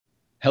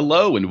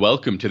Hello and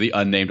welcome to the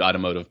Unnamed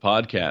Automotive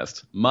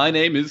Podcast. My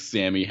name is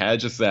Sammy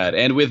Haj-Assad,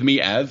 and with me,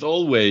 as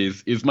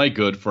always, is my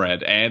good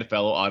friend and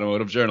fellow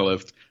automotive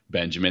journalist,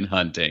 Benjamin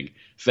Hunting.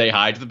 Say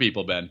hi to the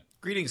people, Ben.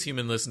 Greetings,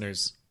 human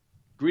listeners.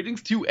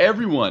 Greetings to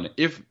everyone.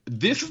 If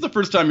this is the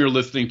first time you're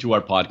listening to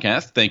our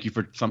podcast, thank you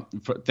for.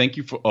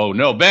 Oh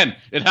no, Ben!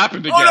 It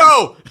happened again.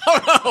 Oh no!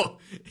 Oh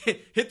no!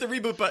 Hit the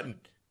reboot button.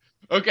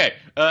 Okay,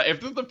 if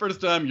this is the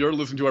first time you're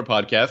listening to our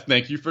podcast,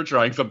 thank you for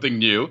trying something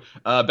new.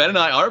 Ben and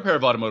I are a pair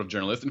of automotive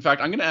journalists. In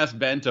fact, I'm going to ask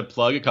Ben to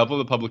plug a couple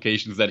of the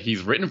publications that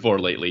he's written for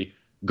lately.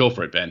 Go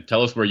for it, Ben.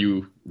 Tell us where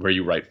you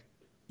write.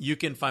 You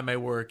can find my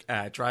work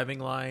at Driving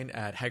Line,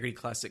 at Hagerty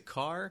Classic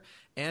Car,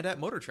 and at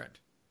Motor Trend.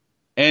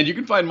 And you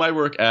can find my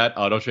work at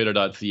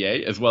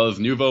autotrader.ca, as well as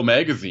Nouveau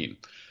Magazine.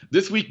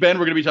 This week, Ben,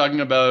 we're going to be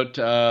talking about,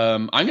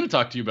 I'm going to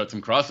talk to you about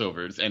some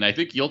crossovers, and I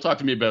think you'll talk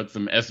to me about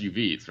some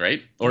SUVs,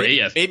 right? Or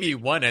AS. Maybe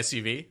one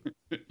SUV.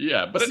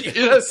 Yeah, but it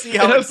has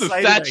the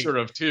stature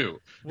of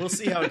two. We'll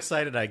see how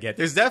excited I get.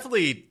 There's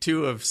definitely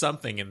two of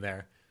something in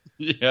there.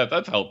 Yeah,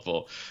 that's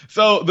helpful.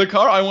 So the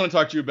car I want to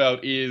talk to you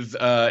about is,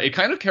 it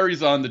kind of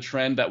carries on the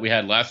trend that we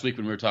had last week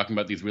when we were talking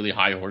about these really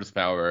high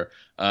horsepower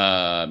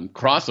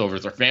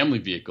crossovers or family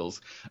vehicles.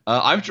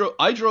 I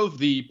drove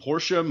the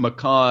Porsche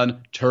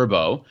Macan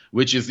Turbo,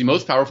 which is the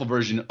most powerful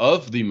version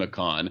of the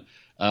Macan.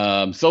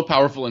 So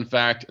powerful, in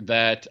fact,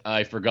 that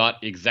I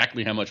forgot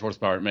exactly how much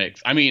horsepower it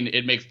makes. I mean,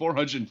 it makes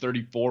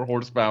 434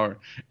 horsepower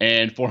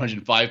and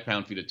 405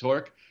 pound-feet of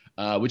torque.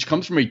 Which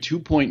comes from a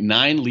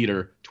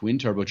 2.9-liter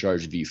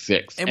twin-turbocharged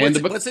V6.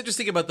 And what's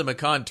interesting about the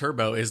Macan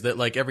Turbo is that,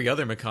 like every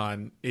other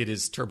Macan, it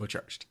is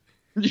turbocharged.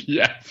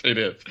 Yes, it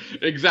is.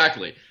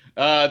 Exactly.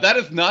 That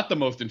is not the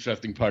most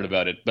interesting part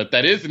about it, but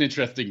that is an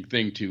interesting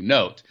thing to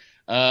note.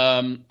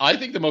 I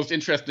think the most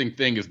interesting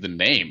thing is the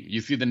name. You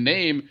see, the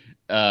name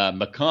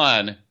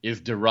Macan is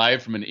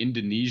derived from an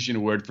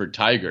Indonesian word for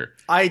tiger.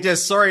 I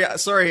just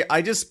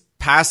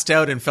passed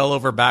out and fell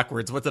over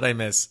backwards. What did I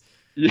miss?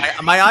 Yeah.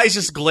 My eyes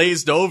just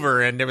glazed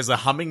over, and there was a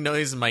humming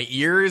noise in my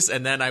ears,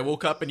 and then I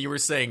woke up, and you were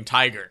saying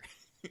tiger.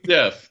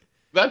 Yes,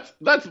 that's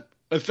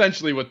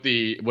essentially what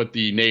the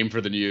name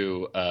for the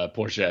new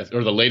Porsche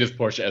or the latest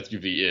Porsche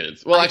SUV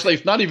is. Well, actually,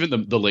 it's not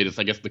even the latest.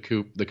 I guess the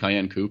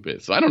Cayenne Coupe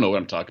is. So I don't know what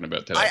I'm talking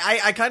about today.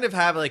 I kind of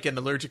have like an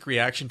allergic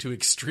reaction to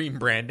extreme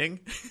branding.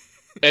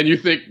 And you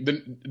think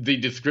the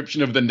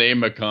description of the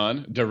name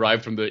Macan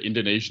derived from the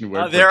Indonesian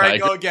word for there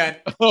tiger? I go again.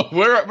 Oh,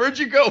 where'd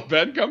you go,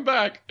 Ben? Come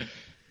back.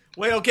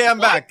 Wait, okay, I'm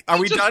back. Are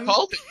we done?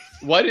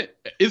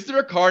 Is there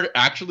a car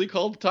actually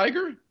called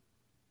Tiger?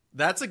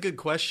 That's a good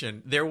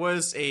question. There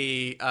was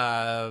the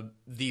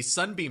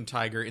Sunbeam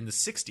Tiger in the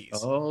 60s.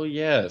 Oh,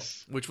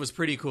 yes. Which was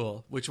pretty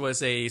cool. Which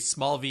was a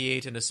small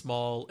V8 and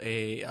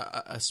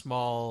a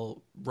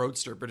small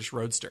roadster, British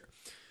roadster.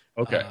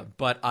 Okay.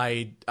 But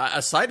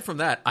aside from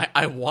that,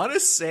 I want to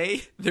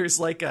say there's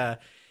like a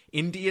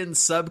Indian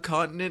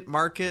subcontinent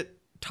market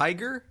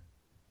Tiger,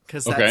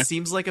 because that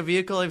seems like a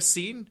vehicle I've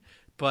seen.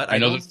 But I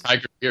know there's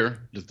Tiger beer.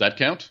 Does that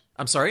count?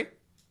 I'm sorry?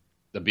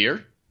 The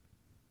beer?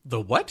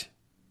 The what?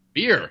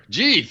 Beer.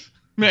 Jeez,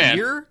 man.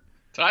 Beer?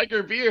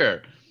 Tiger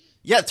beer.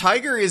 Yeah,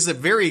 Tiger is a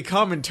very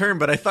common term,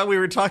 but I thought we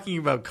were talking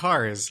about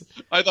cars.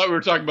 I thought we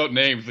were talking about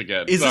names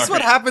again. Is this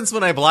what happens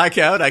when I black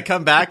out? I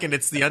come back and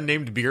it's the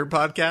Unnamed Beer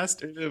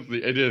Podcast?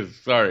 It is.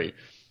 Sorry.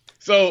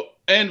 So,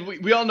 and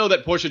we all know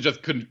that Porsche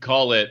just couldn't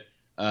call it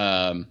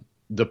the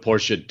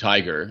Porsche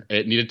Tiger.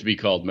 It needed to be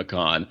called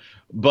Macan.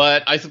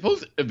 But I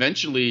suppose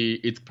eventually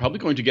it's probably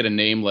going to get a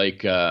name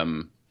like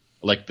the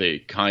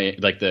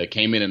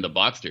Cayman and the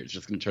Boxster. It's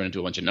just going to turn into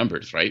a bunch of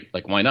numbers, right?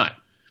 Like, why not?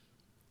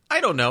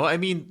 I don't know. I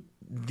mean,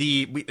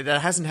 that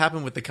hasn't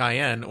happened with the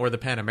Cayenne or the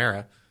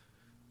Panamera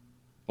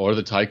or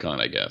the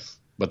Taycan, I guess.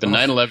 But the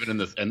 911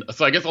 and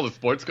so I guess all the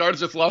sports cars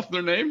just lost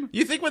their name.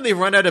 You think when they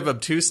run out of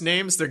obtuse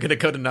names, they're going to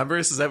go to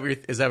numbers? Is that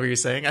what you're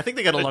saying? I think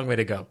they got a long way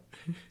to go.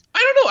 I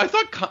don't know.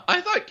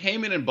 I thought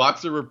Cayman and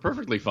Boxer were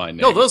perfectly fine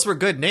names. No, those were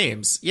good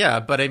names. Yeah,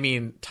 but I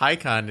mean,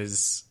 Taycan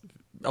is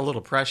a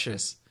little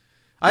precious.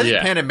 I think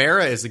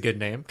Panamera is a good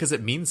name because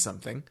it means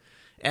something.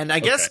 And I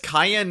guess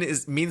Cayenne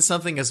means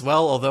something as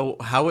well, although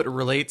how it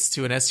relates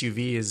to an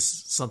SUV is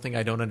something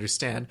I don't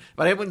understand.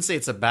 But I wouldn't say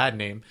it's a bad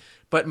name.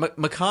 But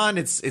Macan,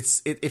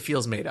 it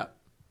feels made up.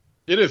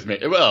 It is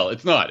made. Well,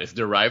 it's not. It's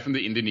derived from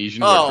the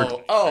Indonesian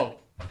word for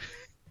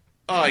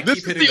this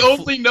is the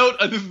only note.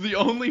 This is the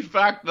only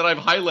fact that I've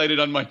highlighted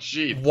on my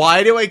sheet.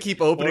 Why do I keep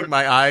opening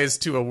my eyes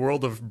to a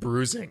world of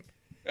bruising?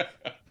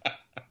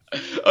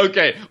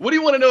 Okay, what do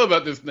you want to know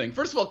about this thing?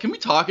 First of all, can we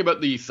talk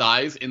about the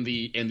size and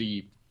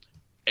the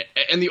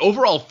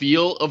overall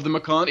feel of the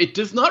Macan? It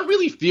does not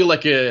really feel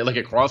like a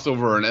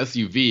crossover or an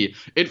SUV.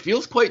 It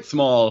feels quite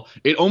small.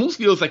 It almost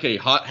feels like a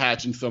hot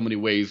hatch in so many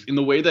ways, in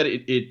the way that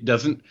it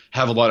doesn't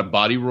have a lot of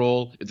body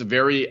roll. It's a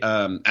very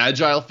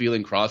agile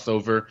feeling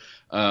crossover.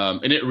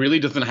 And it really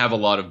doesn't have a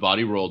lot of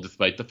body roll,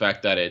 despite the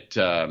fact that it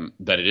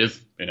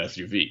is an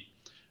SUV.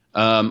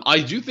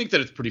 I do think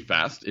that it's pretty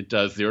fast. It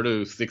does 0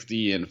 to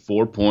 60 in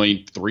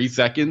 4.3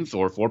 seconds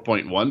or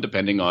 4.1,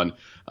 depending on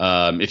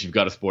if you've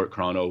got a Sport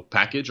Chrono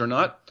package or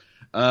not.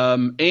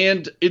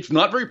 And it's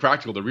not very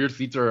practical. The rear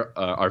seats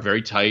are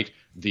very tight.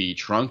 The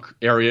trunk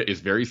area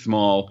is very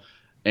small,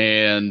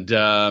 and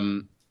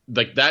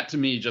like that to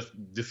me just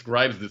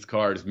describes this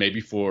car as maybe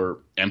for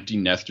empty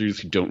nesters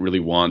who don't really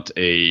want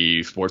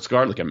a sports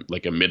car, like a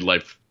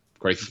midlife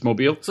crisis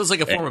mobile. So it's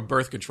like a form of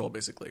birth control,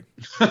 basically.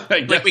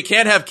 Like we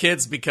can't have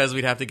kids because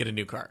we'd have to get a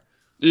new car.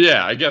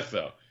 Yeah, I guess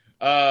so.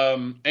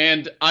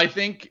 And I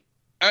think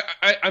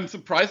I'm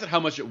surprised at how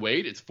much it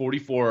weighed. It's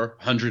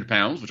 4,400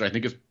 pounds, which I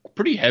think is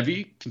pretty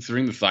heavy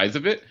considering the size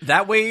of it.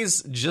 That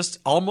weighs just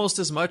almost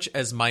as much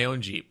as my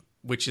own Jeep,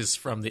 which is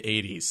from the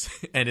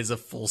 80s and is a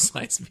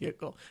full-size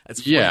vehicle.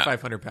 That's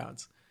 4,500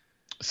 pounds.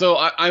 So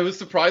I was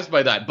surprised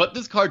by that. But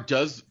this car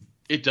does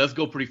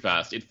go pretty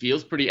fast. It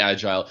feels pretty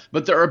agile.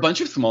 But there are a bunch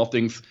of small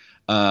things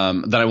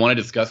that I want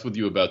to discuss with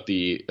you about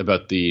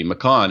the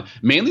Macan.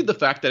 Mainly the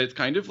fact that it's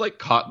kind of like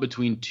caught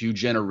between two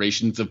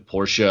generations of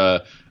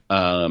Porsche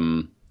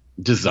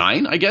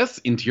design, I guess,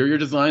 interior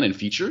design and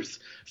features.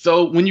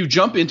 So when you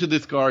jump into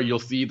this car, you'll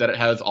see that it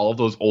has all of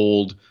those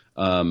old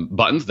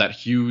buttons, that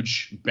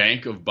huge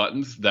bank of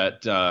buttons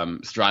that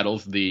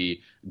straddles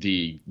the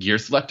gear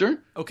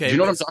selector. Okay. Do you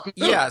know what I'm talking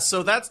about? Yeah,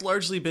 so that's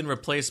largely been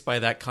replaced by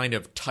that kind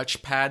of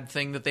touchpad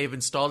thing that they've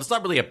installed. It's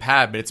not really a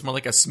pad, but it's more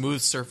like a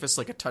smooth surface,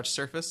 like a touch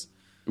surface.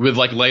 With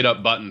like light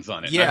up buttons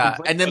on it. Yeah,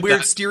 and then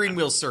weird steering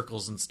wheel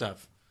circles and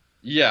stuff.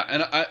 Yeah,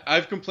 and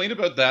I've complained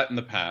about that in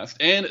the past.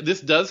 And this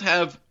does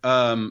have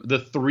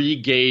the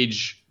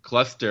 3-gauge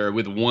cluster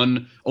with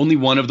only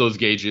one of those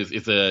gauges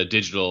is a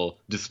digital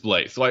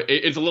display. So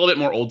it's a little bit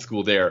more old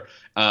school there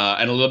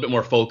and a little bit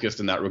more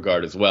focused in that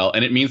regard as well.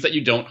 And it means that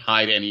you don't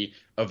hide any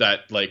of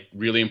that like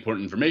really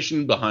important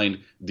information behind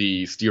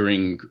the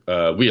steering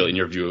wheel in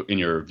your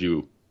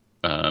view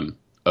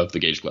of the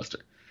gauge cluster.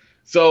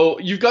 So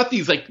you've got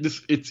these like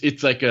this.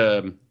 It's like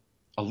a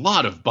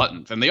lot of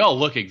buttons, and they all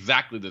look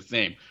exactly the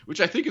same,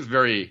 which I think is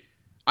very.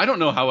 I don't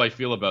know how I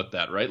feel about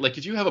that, right? Like,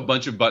 if you have a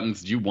bunch of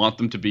buttons, do you want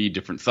them to be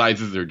different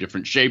sizes or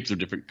different shapes or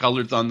different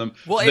colors on them?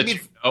 Well, I mean,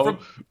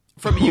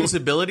 from a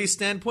usability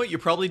standpoint, you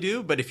probably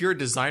do. But if you're a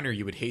designer,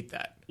 you would hate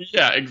that.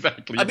 Yeah,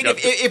 exactly. I mean,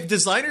 if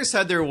designers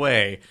had their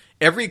way,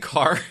 every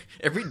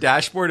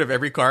dashboard of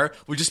every car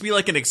would just be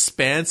like an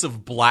expanse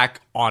of black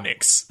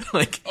onyx.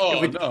 Like,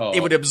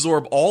 it would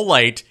absorb all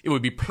light. It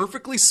would be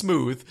perfectly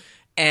smooth.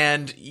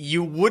 And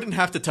you wouldn't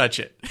have to touch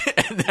it.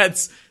 And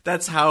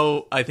that's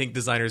how I think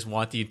designers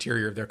want the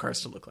interior of their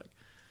cars to look like.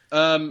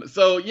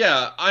 So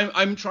yeah,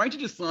 I'm trying to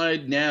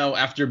decide now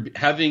after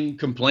having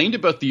complained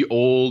about the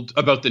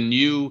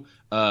new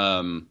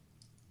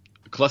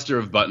cluster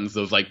of buttons,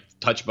 those like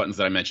touch buttons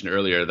that I mentioned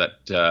earlier,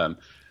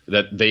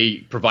 that they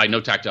provide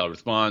no tactile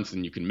response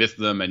and you can miss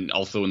them, and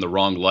also in the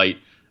wrong light,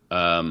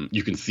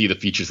 you can see the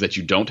features that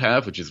you don't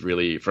have, which is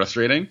really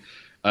frustrating.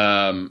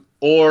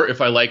 Or if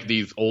I like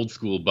these old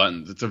school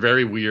buttons, it's a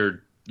very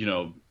weird,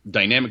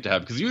 dynamic to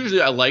have, because usually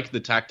I like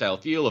the tactile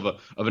feel of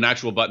an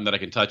actual button that I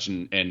can touch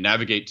and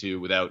navigate to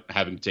without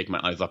having to take my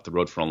eyes off the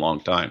road for a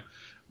long time.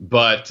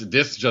 But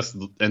this just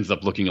ends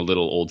up looking a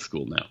little old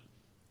school now.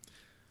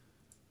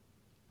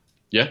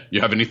 Yeah,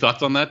 you have any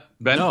thoughts on that,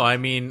 Ben? No, I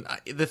mean,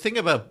 the thing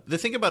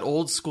about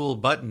old school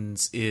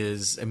buttons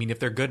is, I mean, if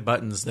they're good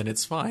buttons, then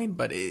it's fine.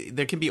 But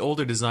there can be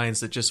older designs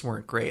that just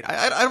weren't great.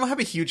 I don't have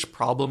a huge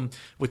problem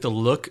with the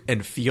look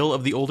and feel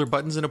of the older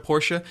buttons in a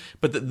Porsche,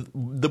 but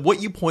the what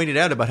you pointed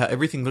out about how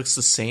everything looks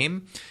the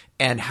same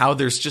and how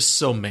there's just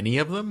so many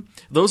of them,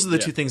 those are the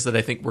two things that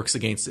I think works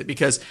against it,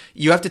 because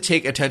you have to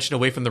take attention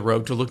away from the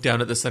road to look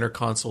down at the center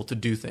console to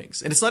do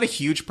things. And it's not a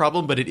huge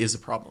problem, but it is a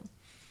problem.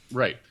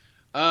 Right.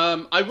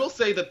 I will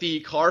say that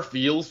the car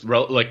feels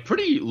like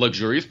pretty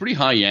luxurious, pretty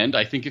high end.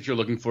 I think if you're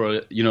looking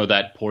for,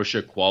 that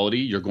Porsche quality,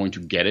 you're going to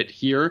get it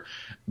here.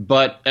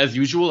 But as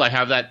usual, I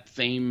have that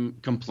same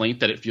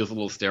complaint that it feels a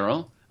little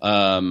sterile.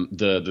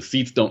 The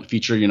seats don't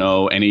feature,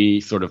 any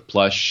sort of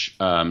plush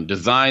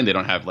design. They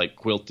don't have like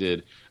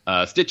quilted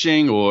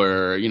stitching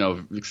or,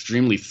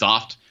 extremely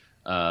soft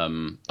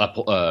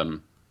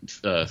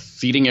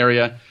seating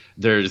area.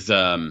 There's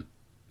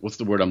what's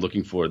the word I'm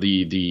looking for?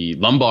 The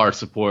lumbar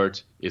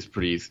support is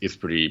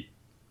pretty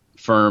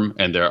firm,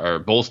 and there are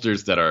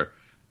bolsters that are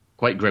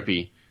quite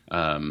grippy.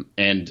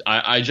 And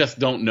I just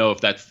don't know if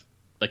that's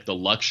like the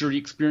luxury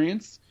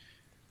experience.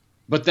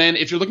 But then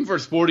if you're looking for a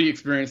sporty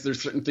experience,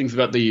 there's certain things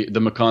about the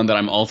Macan that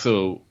I'm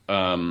also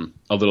a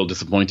little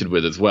disappointed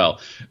with as well.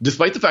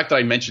 Despite the fact that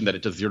I mentioned that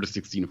it does 0 to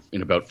 60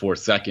 in about 4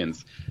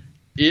 seconds,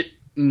 it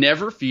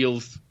never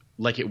feels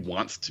like it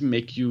wants to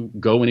make you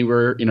go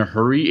anywhere in a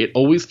hurry. It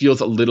always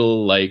feels a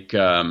little like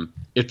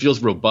it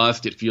feels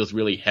robust. It feels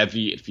really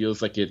heavy. It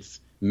feels like it's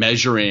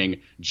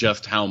measuring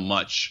just how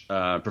much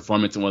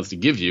performance it wants to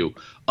give you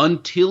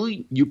until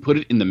you put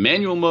it in the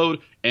manual mode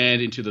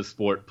and into the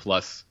Sport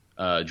Plus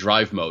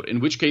drive mode,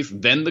 in which case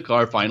then the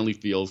car finally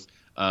feels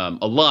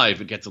alive.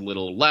 It gets a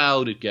little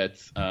loud.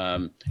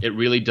 It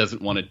really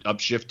doesn't want to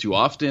upshift too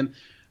often.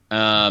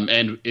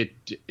 And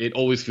it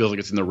always feels like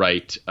it's in the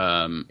right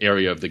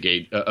area of the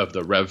gauge of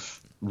the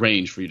rev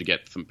range for you to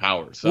get some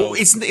power. So, well,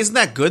 isn't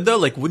that good though?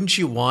 Like, wouldn't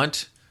you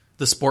want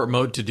the sport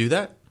mode to do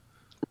that?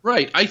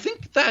 Right. I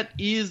think that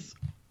is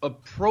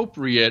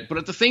appropriate, but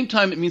at the same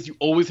time, it means you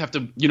always have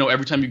to,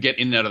 every time you get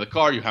in and out of the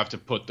car, you have to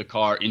put the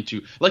car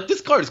into, like,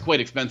 this car is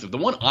quite expensive. The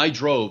one I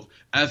drove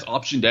as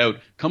optioned out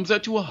comes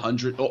out to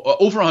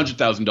over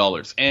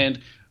 $100,000. And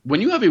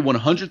when you have a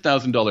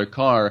 $100,000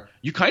 car,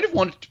 you kind of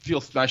want it to feel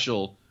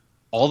special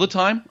all the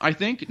time, I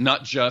think,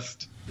 not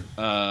just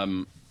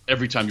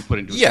every time you put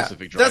into a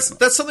specific drive.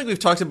 That's something we've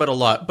talked about a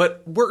lot,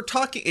 but we're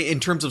talking in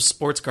terms of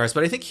sports cars,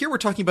 but I think here we're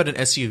talking about an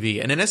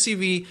SUV, and an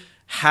SUV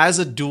has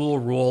a dual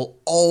role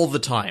all the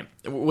time.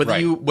 Whether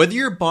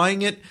you're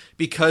buying it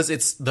because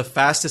it's the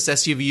fastest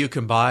SUV you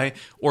can buy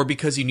or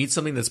because you need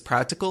something that's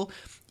practical,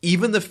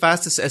 even the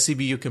fastest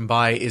SUV you can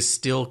buy is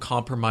still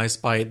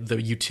compromised by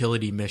the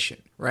utility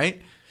mission,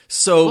 right?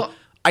 So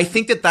I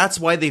think that's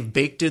why they've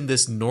baked in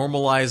this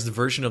normalized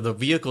version of the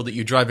vehicle that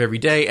you drive every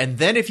day. And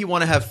then if you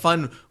want to have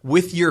fun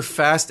with your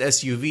fast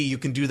SUV, you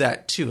can do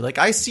that too. Like,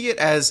 I see it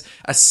as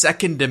a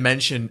second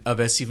dimension of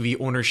SUV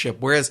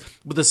ownership, whereas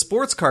with a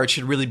sports car, it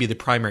should really be the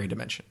primary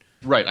dimension.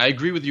 Right. I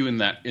agree with you in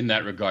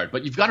that regard.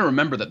 But you've got to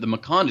remember that the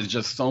Macan is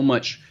just so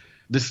much,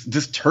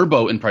 this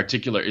turbo in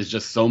particular is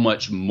just so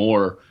much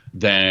more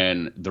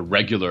than the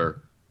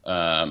regular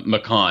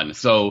Macan.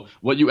 So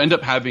what you end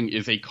up having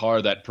is a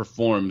car that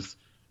performs,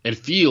 it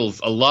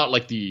feels a lot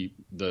like the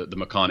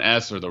Macan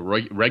S or the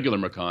regular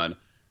Macan,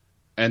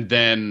 and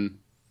then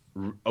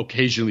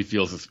occasionally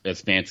feels as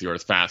fancy or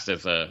as fast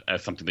as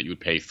something that you would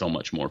pay so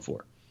much more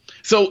for.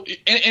 So,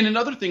 and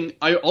another thing,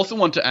 I also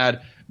want to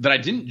add that I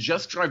didn't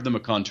just drive the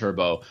Macan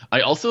Turbo.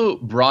 I also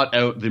brought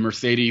out the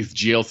Mercedes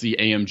GLC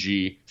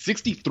AMG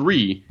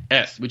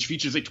 63S, which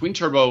features a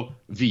twin-turbo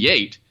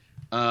V8.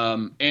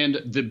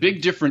 And the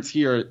big difference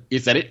here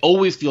is that it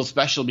always feels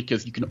special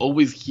because you can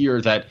always hear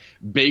that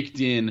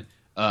baked-in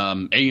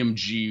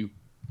AMG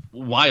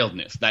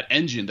wildness, that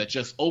engine that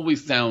just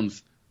always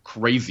sounds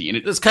crazy. And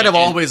it's kind of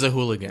always a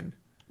hooligan.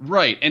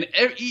 Right. And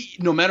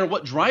no matter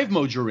what drive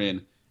mode you're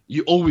in,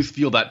 you always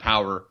feel that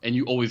power and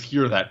you always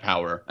hear that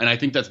power. And I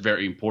think that's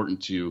very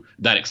important to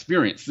that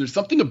experience. There's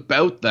something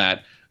about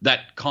that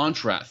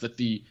contrast, that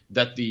the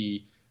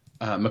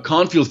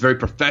Macan feels very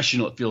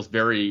professional. It feels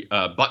very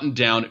buttoned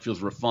down. It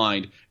feels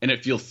refined, and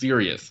it feels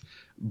serious.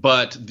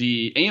 But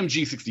the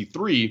AMG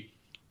 63,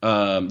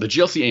 the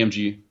GLC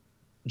AMG,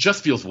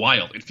 just feels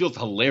wild. It feels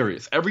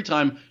hilarious. Every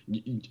time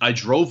I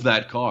drove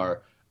that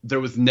car, there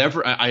was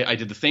never – I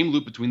did the same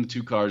loop between the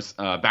two cars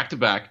back to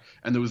back,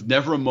 and there was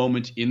never a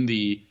moment in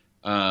the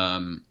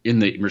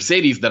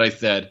Mercedes that I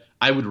said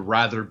I would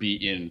rather be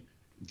in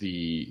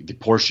the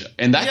Porsche.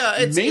 And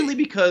that's mainly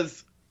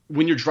because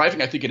when you're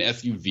driving, I think, an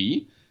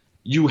SUV,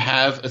 you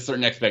have a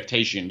certain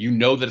expectation. You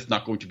know that it's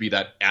not going to be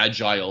that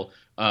agile,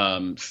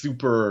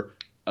 super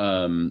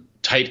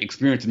tight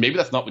experience. And maybe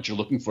that's not what you're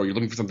looking for. You're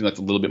looking for something that's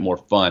a little bit more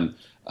fun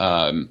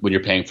when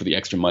you're paying for the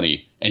extra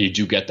money, and you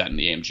do get that in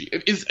the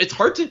AMG. It's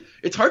hard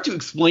to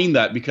explain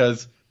that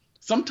because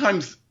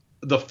sometimes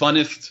the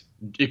funnest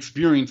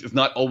experience is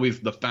not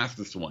always the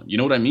fastest one. You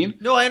know what I mean?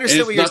 No, I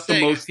understand what you're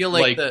saying. It's not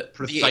the most like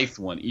precise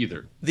one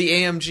either. The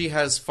AMG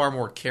has far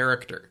more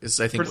character, is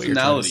I think personality, what you're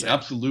trying to say.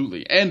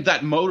 Absolutely. And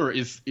that motor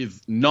is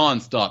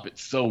nonstop.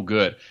 It's so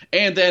good.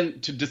 And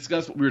then to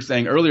discuss what we were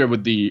saying earlier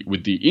with the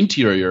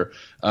interior,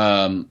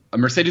 a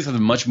Mercedes has a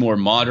much more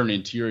modern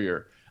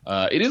interior.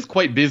 It is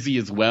quite busy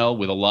as well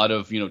with a lot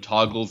of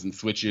toggles and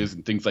switches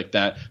and things like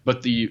that.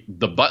 But the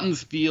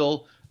buttons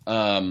feel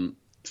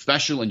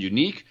special and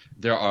unique.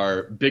 There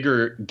are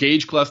bigger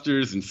gauge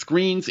clusters and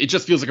screens. It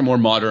just feels like a more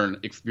modern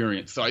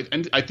experience. So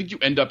I think you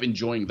end up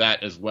enjoying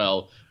that as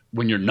well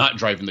when you're not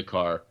driving the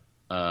car,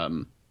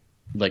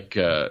 like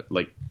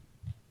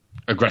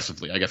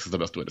aggressively, I guess is the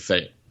best way to say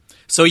it.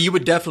 So you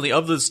would definitely,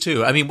 of those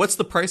two, I mean, what's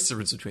the price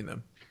difference between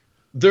them?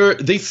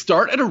 They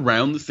start at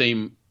around the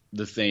same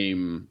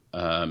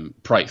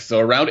price, so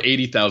around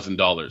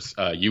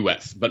 $80,000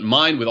 US. But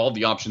mine, with all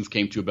the options,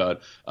 came to about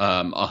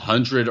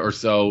 $100 or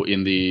so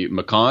in the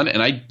Macan,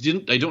 and I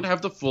don't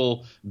have the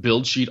full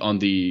build sheet on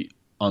the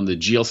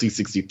GLC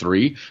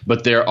 63,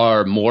 but there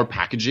are more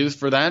packages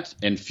for that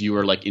and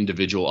fewer like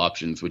individual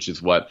options, which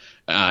is what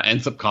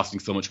ends up costing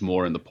so much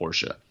more in the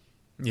Porsche.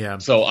 Yeah.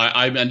 So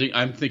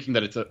I'm thinking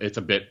that it's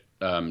a bit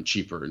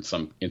cheaper in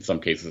some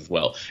cases as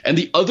well. And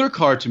the other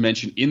car to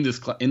mention in this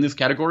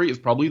category is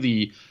probably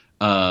the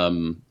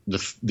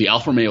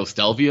Alfa Romeo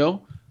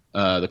Stelvio,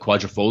 the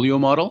Quadrifoglio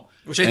model,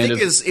 which I think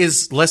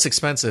is less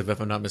expensive, if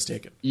I'm not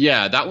mistaken.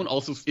 Yeah, that one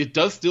also, it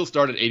does still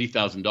start at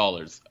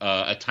 $80,000,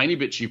 a tiny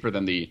bit cheaper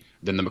than the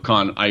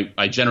Macan.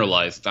 I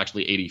generalized, it's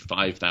actually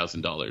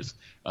 $85,000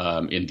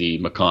 in the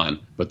Macan,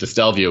 but the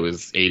Stelvio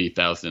is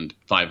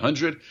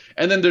 $80,500.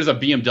 And then there's a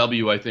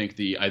BMW, I think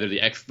either the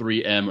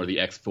X3M or the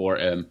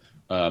X4M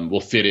will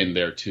fit in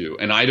there too.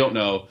 And I don't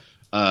know.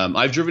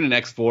 I've driven an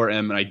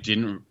X4M and I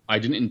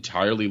didn't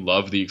entirely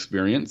love the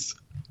experience.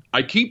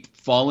 I keep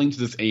falling to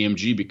this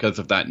AMG because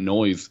of that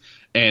noise,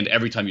 and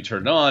every time you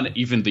turn it on,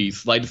 even the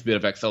slightest bit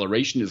of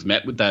acceleration is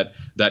met with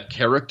that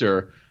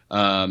character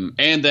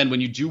And then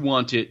when you do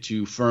want it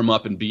to firm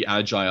up and be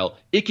agile,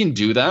 it can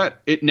do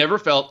that. It never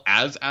felt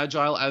as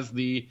agile as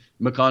the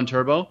Macan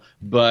Turbo,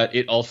 but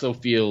it also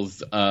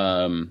feels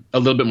a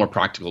little bit more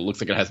practical. It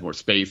looks like it has more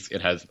space.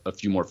 It has a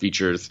few more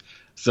features.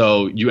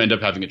 So you end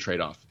up having a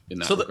trade-off in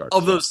that regard.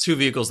 Of those two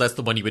vehicles, that's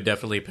the one you would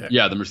definitely pick.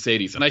 Yeah, the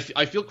Mercedes. And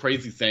I feel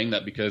crazy saying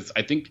that because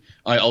I think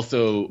I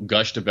also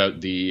gushed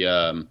about the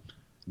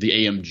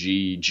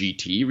AMG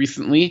GT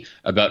recently,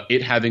 about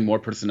it having more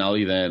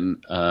personality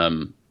than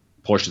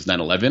Porsche's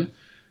 911.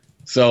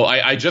 So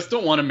I just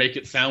don't want to make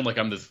it sound like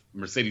I'm this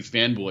Mercedes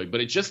fanboy,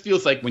 but it just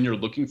feels like when you're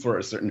looking for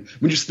when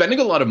you're spending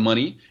a lot of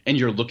money and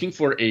you're looking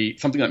for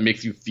something that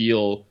makes you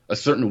feel a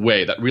certain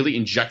way, that really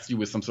injects you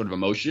with some sort of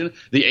emotion,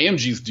 the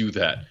AMGs do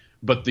that.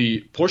 But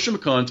the Porsche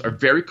Macans are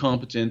very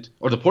competent,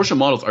 or the Porsche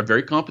models are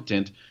very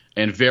competent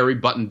and very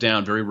buttoned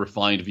down, very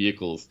refined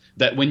vehicles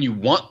that when you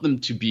want them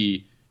to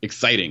be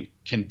exciting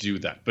can do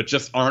that, but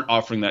just aren't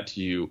offering that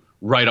to you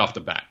right off the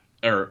bat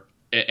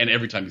and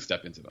every time you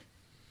step into them.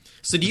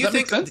 So do you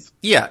think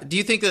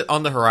that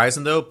on the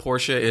horizon, though,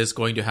 Porsche is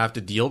going to have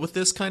to deal with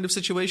this kind of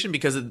situation?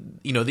 Because,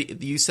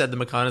 you said the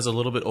Macan is a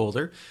little bit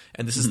older,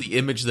 and this is the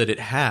image that it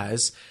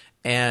has.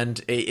 And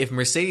if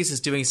Mercedes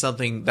is doing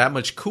something that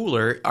much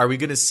cooler, are we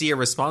going to see a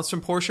response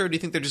from Porsche, or do you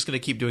think they're just going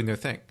to keep doing their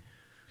thing?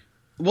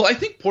 Well, I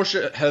think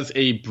Porsche has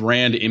a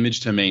brand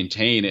image to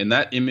maintain, and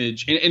that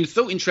image, and it's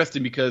so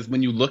interesting because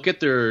when you look at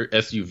their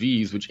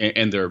SUVs,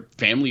 and their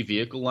family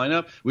vehicle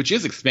lineup, which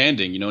is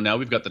expanding, now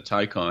we've got the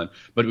Taycan,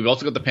 but we've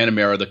also got the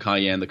Panamera, the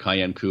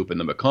Cayenne Coupe, and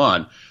the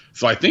Macan.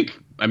 So I think,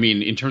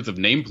 in terms of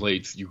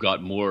nameplates,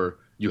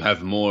 you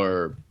have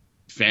more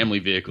family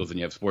vehicles than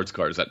you have sports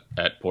cars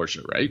at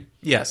Porsche, right?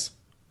 Yes.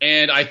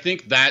 And I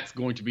think that's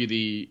going to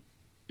be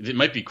it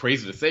might be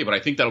crazy to say, but I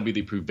think that'll be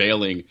the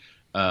prevailing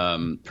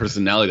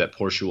personality that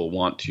Porsche will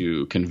want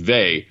to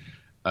convey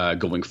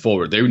going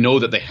forward. They know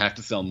that they have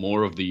to sell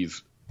more of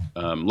these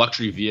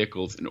luxury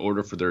vehicles in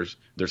order for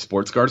their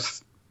sports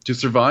cars to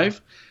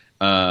survive.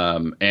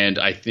 And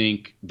I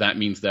think that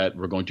means that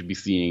we're going to be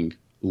seeing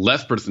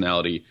less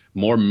personality,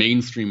 more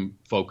mainstream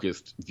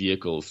focused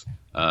vehicles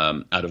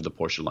out of the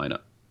Porsche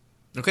lineup.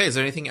 Okay, is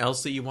there anything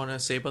else that you want to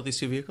say about these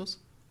two vehicles?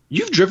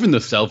 You've driven the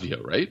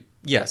Stelvio, right?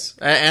 Yes,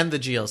 and the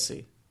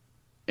GLC.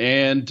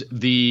 And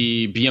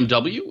the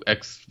BMW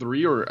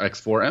X3 or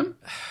X4M?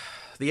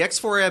 The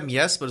X4M,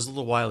 yes, but it was a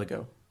little while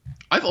ago.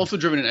 I've also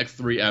driven an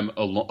X3M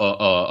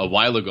a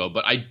while ago,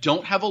 but I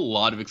don't have a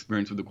lot of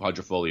experience with the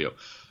Quadrifoglio.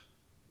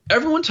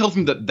 Everyone tells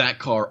me that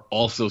car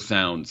also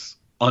sounds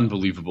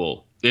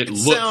unbelievable. It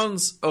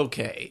sounds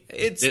okay.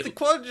 The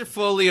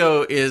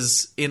Quadrifoglio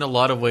is, in a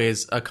lot of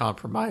ways, a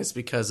compromise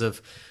because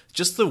of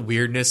just the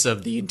weirdness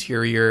of the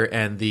interior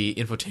and the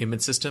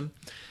infotainment system.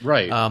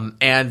 Right.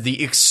 And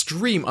the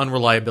extreme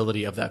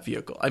unreliability of that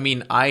vehicle.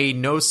 I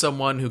know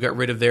someone who got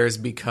rid of theirs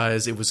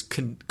because it was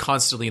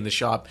constantly in the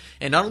shop.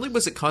 And not only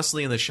was it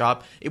constantly in the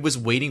shop, it was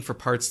waiting for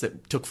parts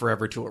that took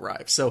forever to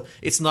arrive. So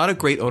it's not a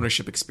great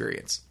ownership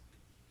experience.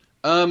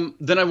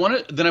 Then I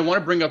want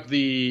to bring up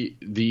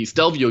the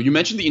Stelvio. You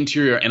mentioned the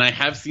interior, and I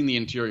have seen the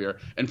interior.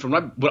 And from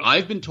what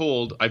I've been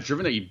told, I've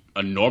driven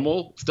a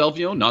normal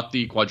Stelvio, not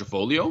the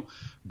Quadrifoglio,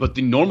 but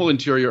the normal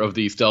interior of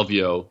the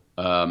Stelvio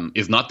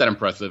is not that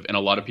impressive. And a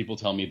lot of people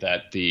tell me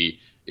that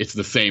it's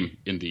the same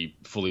in the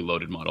fully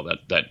loaded model,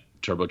 that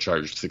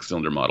turbocharged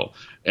 6-cylinder model.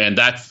 And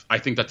I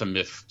think that's a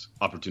missed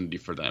opportunity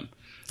for them.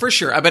 For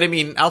sure. But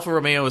Alfa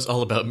Romeo is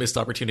all about missed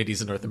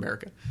opportunities in North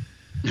America.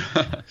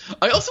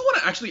 I also want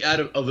to actually add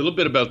a little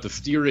bit about the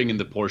steering in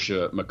the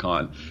Porsche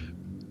Macan.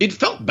 It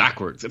felt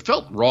backwards. It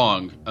felt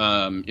wrong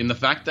in the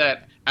fact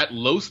that at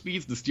low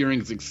speeds, the steering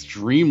is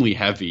extremely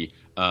heavy,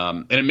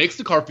 and it makes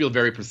the car feel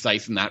very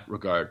precise in that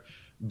regard.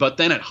 But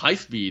then at high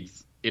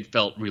speeds, it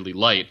felt really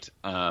light,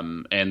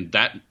 and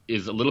that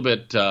is a little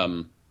bit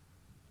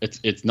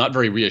it's not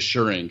very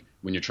reassuring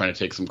when you're trying to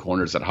take some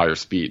corners at higher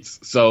speeds.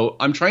 So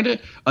I'm trying to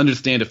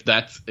understand if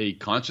that's a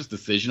conscious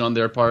decision on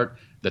their part,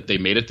 that they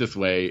made it this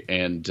way,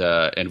 and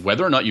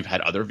whether or not you've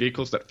had other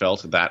vehicles that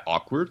felt that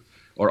awkward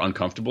or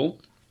uncomfortable.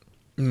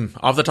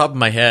 Off the top of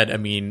my head,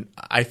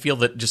 I feel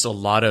that just a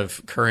lot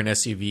of current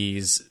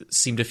SUVs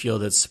seem to feel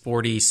that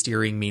sporty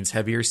steering means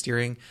heavier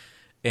steering.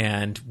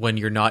 And when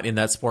you're not in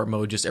that sport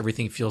mode, just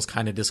everything feels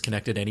kind of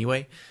disconnected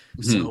anyway.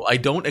 Mm-hmm. So I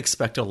don't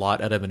expect a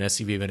lot out of an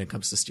SUV when it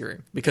comes to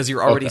steering, because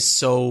you're already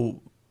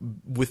so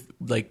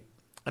I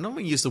don't want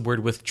to use the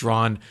word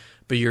withdrawn,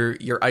 but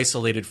you're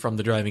isolated from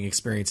the driving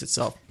experience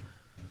itself.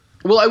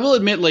 Well, I will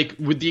admit,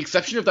 with the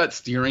exception of that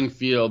steering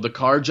feel, the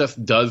car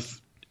just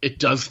does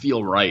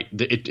feel right.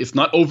 It's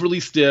not overly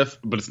stiff,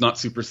 but it's not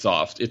super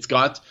soft. It's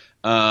got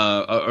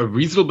a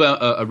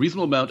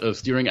reasonable amount of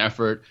steering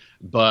effort,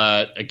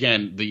 but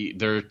again,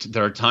 there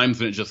are times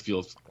when it just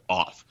feels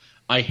off.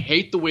 I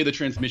hate the way the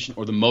transmission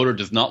or the motor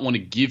does not want to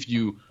give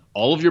you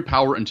all of your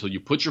power until you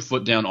put your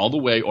foot down all the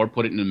way or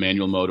put it in the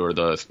manual mode or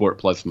the Sport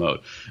Plus mode.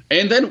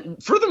 And then,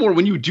 furthermore,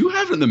 when you do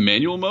have it in the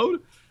manual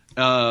mode,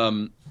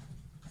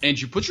 and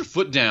you put your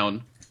foot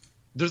down,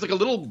 there's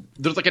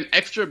an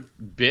extra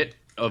bit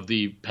of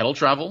the pedal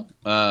travel.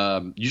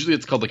 Usually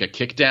it's called like a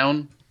kick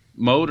down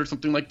mode or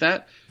something like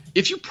that.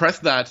 If you press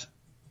that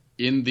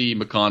in the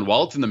Macan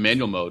while it's in the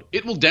manual mode,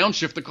 it will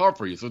downshift the car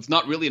for you. So it's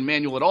not really in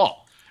manual at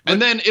all.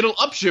 And then it'll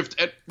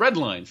upshift at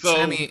redline.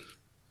 So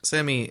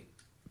Sammy,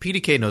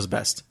 PDK knows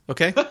best.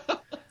 Okay.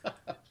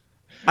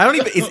 I don't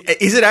even.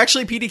 Is it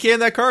actually PDK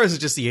in that car, or is it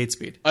just the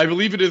 8-speed? I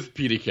believe it is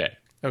PDK.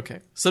 Okay,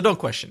 so don't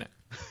question it.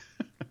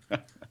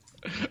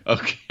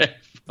 Okay,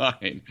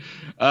 fine.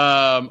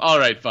 All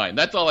right, fine.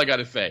 That's all I got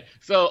to say.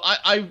 So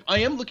I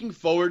am looking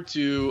forward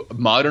to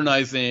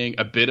modernizing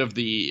a bit of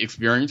the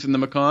experience in the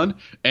Macan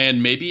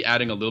and maybe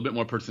adding a little bit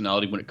more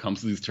personality when it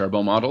comes to these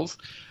turbo models.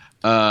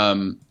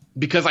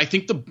 Because I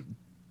think the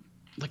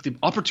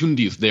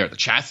opportunity is there. The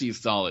chassis is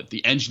solid.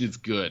 The engine is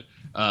good.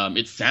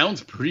 It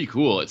sounds pretty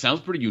cool. It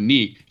sounds pretty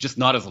unique, just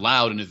not as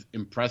loud and as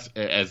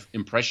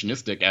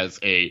impressionistic as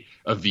a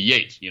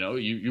V8. You know,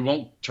 you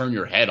won't turn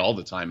your head all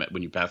the time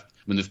when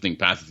this thing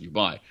passes you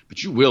by,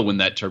 but you will when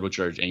that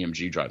turbocharged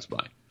AMG drives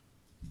by.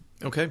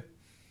 Okay.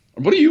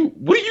 What are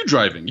you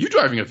driving? You're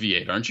driving a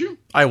V8, aren't you?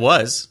 I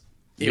was.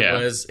 It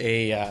was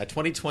a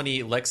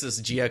 2020 Lexus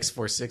GX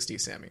 460,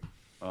 Sammy.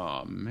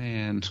 Oh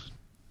man.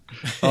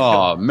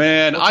 Oh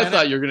man, I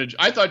thought you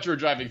were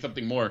driving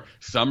something more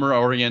summer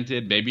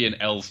oriented, maybe an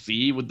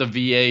LC with the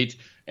V8,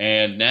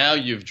 and now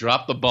you've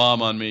dropped the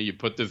bomb on me. You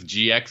put this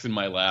GX in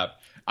my lap.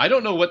 I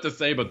don't know what to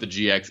say about the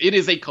GX. It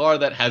is a car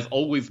that has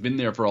always been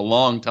there for a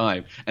long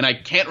time, and I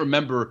can't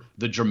remember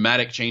the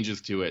dramatic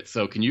changes to it.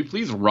 So can you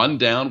please run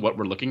down what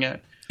we're looking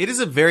at? It is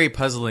a very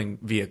puzzling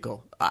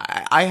vehicle.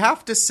 I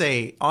have to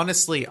say,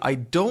 honestly, I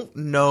don't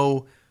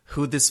know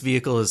who this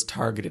vehicle is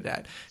targeted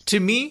at. To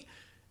me,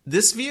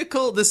 this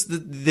vehicle,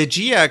 the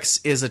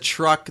GX is a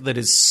truck that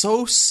is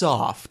so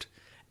soft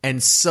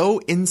and so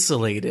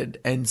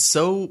insulated and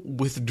so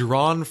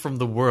withdrawn from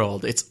the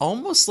world. It's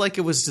almost like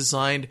it was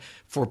designed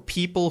for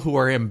people who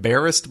are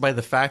embarrassed by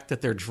the fact that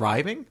they're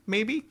driving,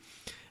 maybe,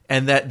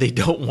 and that they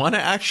don't want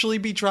to actually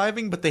be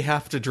driving, but they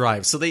have to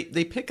drive. So they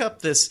pick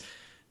up this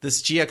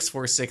GX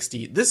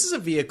 460. This is a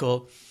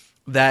vehicle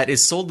that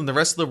is sold in the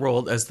rest of the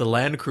world as the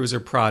Land Cruiser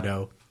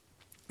Prado.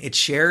 It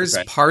shares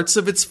parts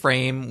of its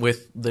frame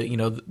with the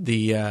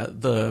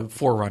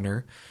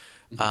 4Runner,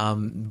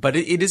 but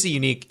it is a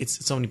unique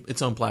its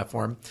own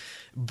platform.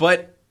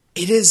 But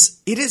it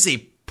is a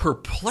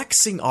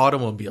perplexing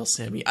automobile,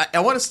 Sammy. I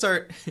want to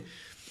start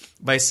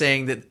by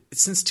saying that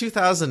since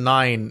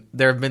 2009,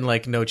 there have been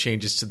no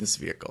changes to this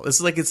vehicle. This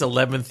is its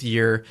 11th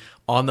year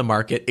on the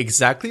market,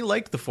 exactly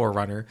like the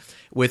 4Runner,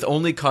 with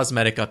only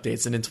cosmetic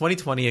updates. And in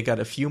 2020, it got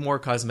a few more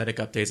cosmetic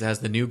updates. It has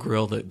the new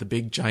grille, the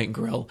big giant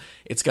grille.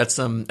 It's got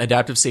some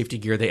adaptive safety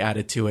gear they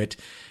added to it,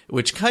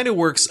 which kind of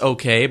works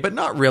okay, but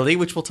not really,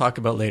 which we'll talk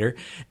about later.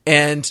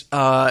 And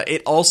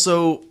it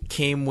also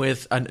came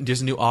with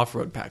there's a new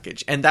off-road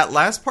package. And that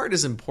last part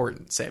is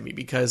important, Sammy,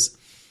 because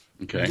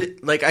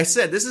like I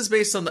said, this is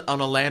based on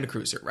a Land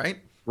Cruiser, right?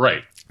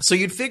 Right. So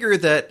you'd figure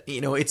that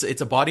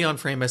it's a body on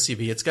frame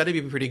SUV. It's got to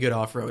be pretty good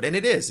off road, and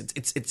it is.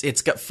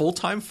 It's got full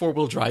time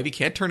 4-wheel drive. You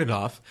can't turn it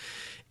off.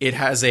 It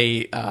has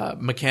a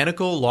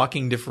mechanical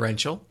locking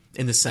differential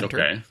in the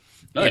center. Okay.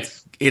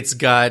 Nice. It's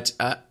got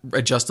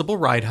adjustable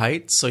ride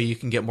height, so you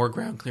can get more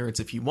ground clearance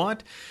if you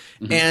want,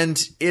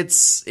 and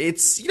it's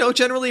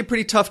generally a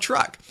pretty tough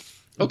truck.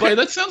 Okay,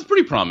 that sounds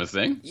pretty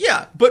promising.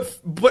 Yeah, but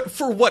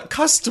for what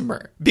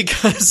customer?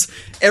 Because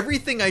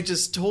everything I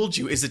just told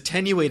you is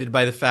attenuated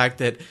by the fact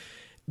that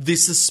the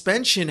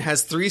suspension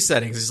has 3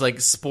 settings.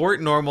 It's sport,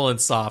 normal, and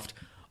soft.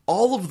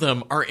 All of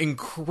them are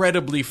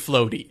incredibly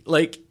floaty.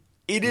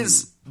 It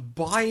is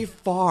by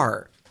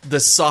far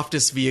the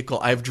softest vehicle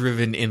I've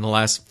driven in the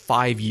last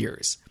 5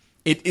 years.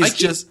 It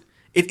is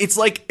it's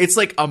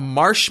like a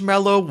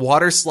marshmallow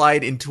water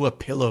slide into a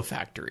pillow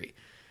factory.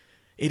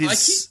 It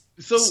is.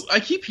 So I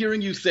keep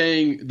hearing you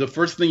saying the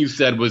first thing you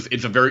said was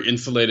it's a very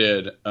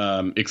insulated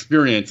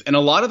experience, and a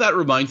lot of that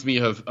reminds me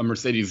of a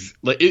Mercedes.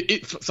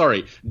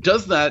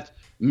 Does that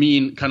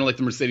mean kind of like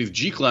the Mercedes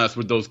G-Class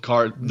with those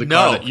cars?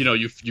 Car that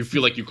you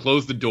feel like you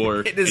close the door.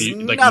 It is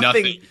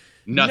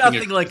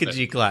nothing like a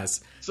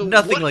G-Class. So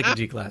nothing like a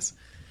G-Class.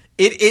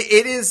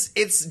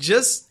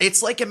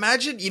 It's like,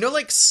 imagine,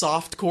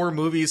 softcore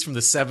movies from the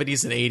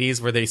 70s and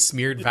 80s where they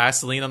smeared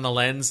Vaseline on the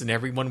lens and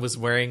everyone was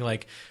wearing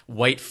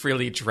white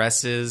frilly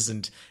dresses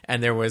and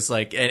there was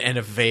and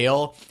a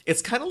veil.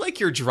 It's kind of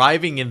like you're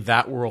driving in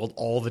that world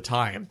all the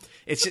time.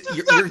 It's what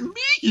does that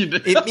mean?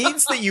 It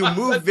means that you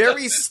move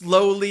very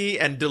slowly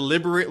and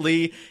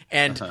deliberately,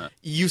 and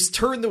you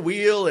turn the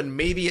wheel and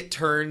maybe it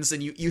turns,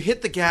 and you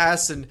hit the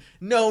gas and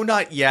no,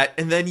 not yet,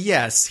 and then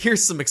yes,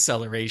 here's some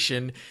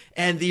acceleration.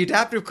 And the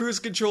adaptive cruise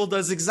control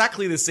does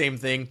exactly the same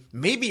thing.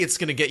 Maybe it's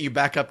going to get you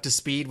back up to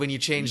speed when you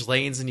change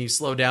lanes and you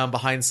slow down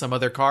behind some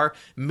other car.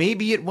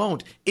 Maybe it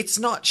won't. It's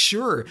not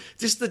sure.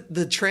 Just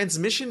the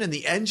transmission and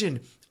the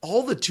engine,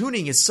 all the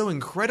tuning is so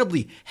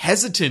incredibly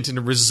hesitant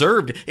and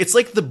reserved. It's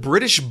like the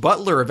British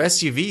Butler of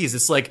SUVs.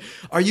 It's like,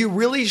 are you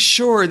really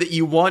sure that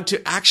you want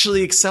to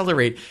actually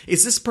accelerate?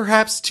 Is this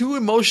perhaps too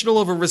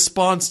emotional of a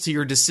response to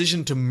your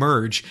decision to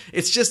merge?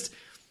 It's just...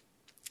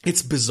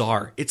 It's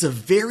bizarre. It's a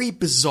very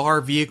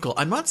bizarre vehicle.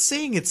 I'm not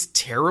saying it's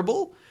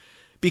terrible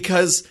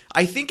because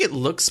I think it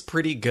looks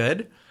pretty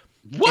good.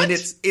 What?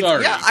 And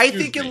I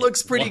think it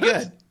looks pretty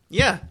good.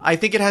 Yeah, I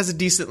think it has a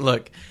decent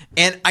look.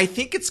 And I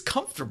think it's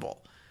comfortable.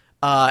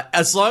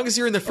 As long as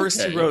you're in the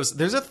first two rows.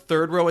 There's a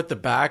third row at the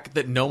back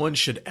that no one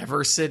should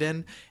ever sit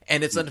in.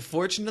 And it's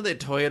unfortunate that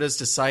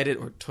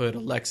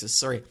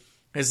Lexus,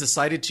 has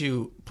decided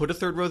to put a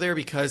third row there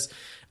because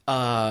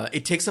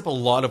it takes up a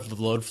lot of the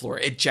load floor.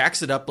 It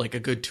jacks it up like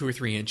a good 2 or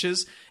 3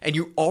 inches, and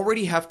you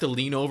already have to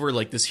lean over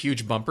like this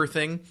huge bumper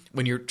thing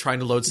when you're trying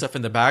to load stuff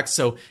in the back.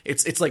 So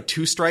it's like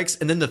 2 strikes,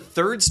 and then the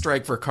third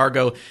strike for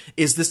cargo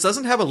is this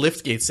doesn't have a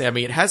lift gate,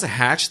 Sammy. It has a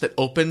hatch that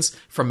opens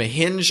from a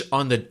hinge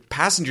on the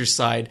passenger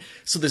side.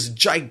 So this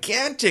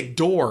gigantic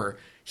door,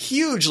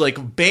 huge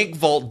like bank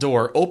vault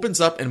door,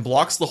 opens up and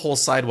blocks the whole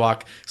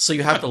sidewalk, so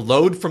you have to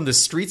load from the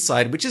street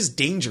side, which is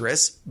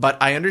dangerous, but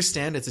I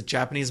understand it's a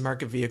Japanese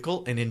market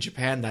vehicle, and in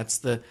Japan that's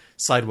the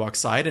sidewalk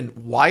side,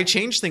 and why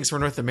change things for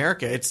North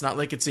America? It's not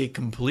like it's a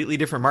completely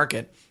different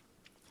market.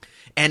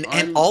 And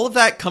all of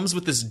that comes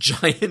with this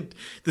giant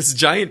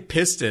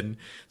piston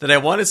that I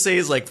want to say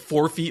is like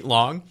 4 feet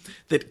long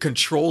that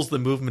controls the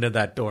movement of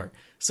that door.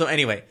 So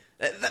anyway,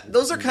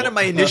 those are kind of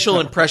my initial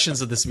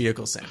impressions of this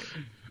vehicle, Sammy.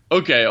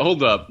 Okay,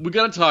 hold up. We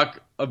got to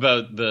talk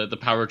about the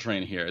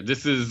powertrain here.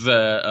 This is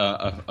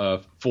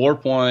a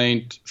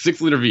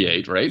 4.6 liter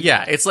V8, right?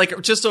 Yeah, it's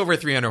like just over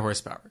 300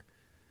 horsepower.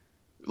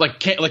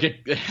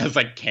 It has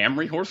like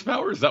Camry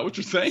horsepower? Is that what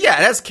you're saying? Yeah,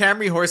 it has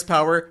Camry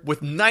horsepower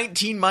with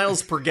 19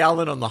 miles per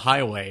gallon on the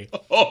highway.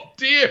 Oh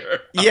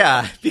dear.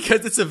 Yeah,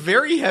 because it's a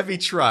very heavy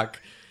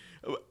truck,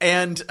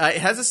 and it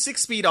has a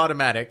 6-speed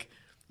automatic,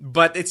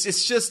 but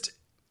it's just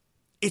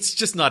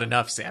not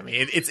enough, Sammy.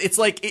 It's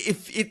like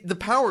if the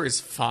power is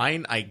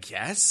fine, I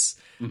guess.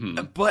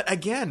 Mm-hmm. But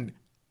again,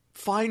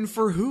 fine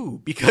for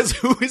who? Because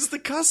who is the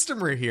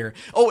customer here?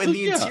 Oh, and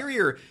the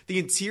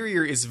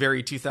interior is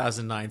very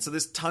 2009. So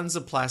there's tons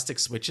of plastic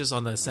switches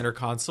on the center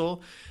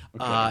console.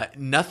 Okay.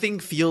 Nothing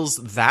feels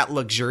that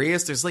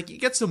luxurious. There's like, you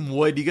get some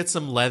wood, you get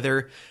some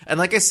leather, and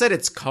like I said,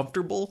 it's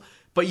comfortable.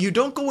 But you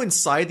don't go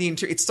inside the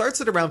interior. It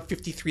starts at around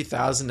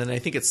 53,000, and I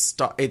think it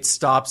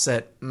stops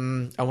at,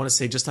 I want to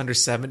say just under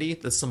 70.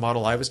 That's the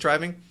model I was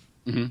driving.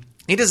 Mm-hmm.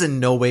 It is in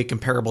no way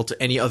comparable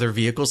to any other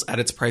vehicles at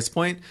its price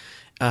point.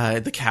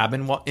 The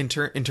cabin, in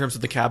terms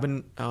of the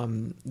cabin,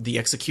 the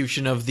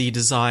execution of the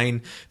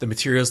design, the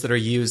materials that are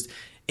used,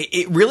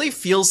 it really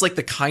feels like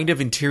the kind of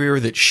interior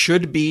that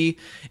should be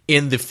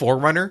in the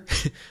 4Runner,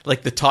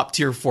 like the top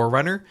tier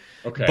 4Runner,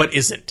 but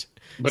isn't.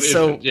 But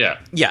so yeah.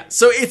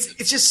 So it's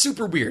just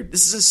super weird.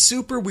 This is a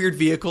super weird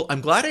vehicle.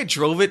 I'm glad I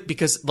drove it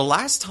because the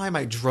last time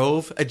I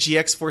drove a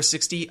GX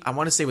 460, I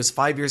want to say it was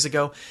 5 years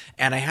ago,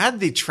 and I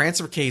had the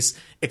transfer case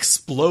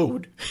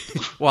explode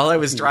while I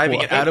was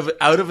driving it out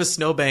of a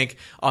snowbank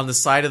on the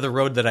side of the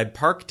road that I'd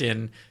parked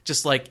in,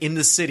 just like in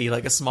the city,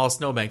 like a small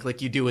snowbank,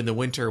 like you do in the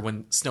winter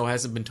when snow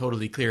hasn't been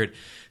totally cleared.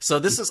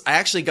 So I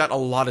actually got a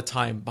lot of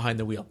time behind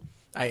the wheel.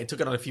 I took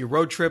it on a few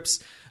road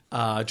trips.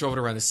 Drove it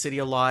around the city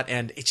a lot,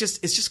 and it's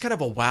just kind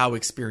of a wow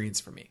experience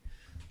for me.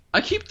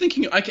 I keep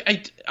thinking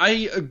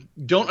I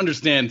don't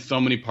understand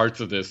so many parts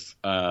of this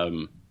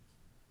car.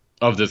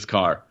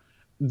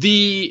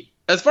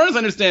 As far as I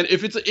understand,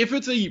 if it's a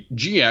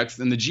GX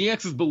and the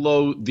GX is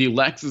below the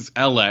Lexus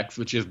LX,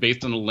 which is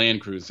based on a Land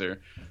Cruiser,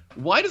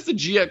 why does the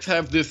GX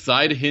have this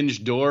side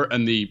hinge door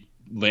and the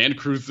Land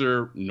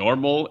Cruiser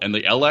normal and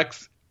the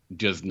LX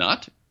does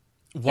not?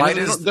 Why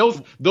does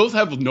those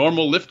have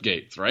normal lift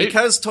gates, right?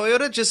 Because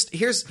Toyota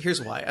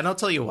here's why, and I'll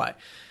tell you why.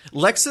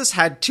 Lexus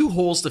had 2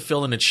 holes to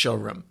fill in its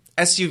showroom,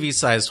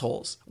 SUV-sized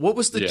holes. What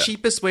was the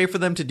cheapest way for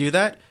them to do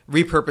that?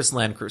 Repurpose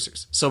Land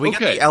Cruisers. So we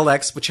got the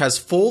LX, which has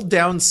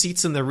fold-down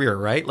seats in the rear,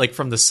 right? Like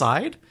from the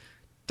side.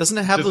 Doesn't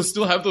it have Does it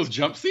still have those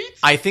jump seats?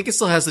 I think it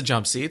still has the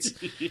jump seats.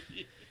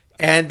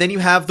 And then you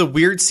have the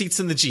weird seats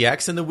in the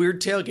GX and the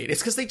weird tailgate. It's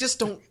because they just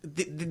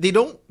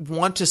don't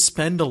want to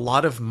spend a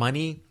lot of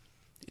money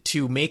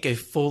to make a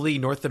fully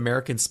North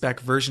American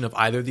spec version of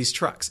either of these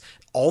trucks.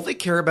 All they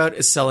care about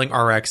is selling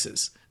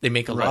RXs. They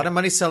make a lot of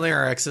money selling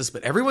RXs,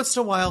 but every once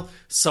in a while,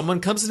 someone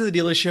comes into the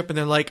dealership and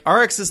they're like,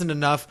 RX isn't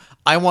enough.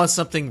 I want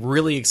something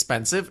really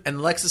expensive. And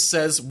Lexus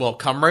says, well,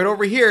 come right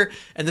over here.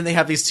 And then they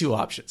have these 2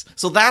 options.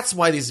 So that's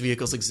why these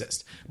vehicles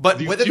exist. But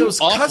these whether those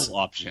awful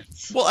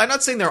options. Well, I'm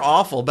not saying they're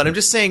awful, but I'm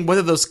just saying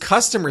whether those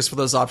customers for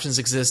those options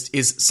exist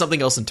is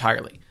something else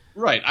entirely.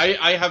 Right.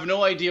 I have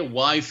no idea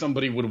why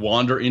somebody would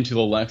wander into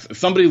the Lexus.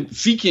 Somebody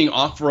seeking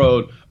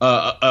off-road,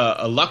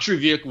 a luxury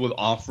vehicle with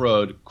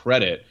off-road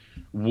credit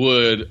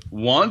would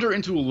wander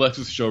into a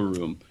Lexus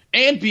showroom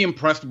and be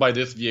impressed by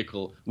this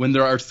vehicle when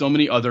there are so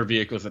many other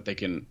vehicles that they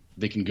can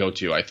they can go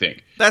to, I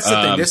think. That's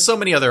the thing. There's so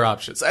many other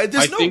options.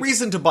 There's no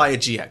reason to buy a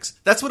GX.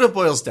 That's what it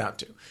boils down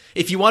to.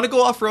 If you want to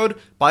go off-road,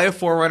 buy a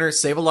 4Runner,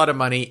 save a lot of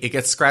money. It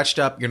gets scratched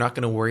up. You're not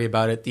going to worry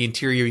about it. The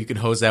interior you can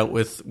hose out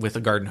with a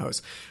garden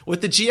hose.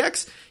 With the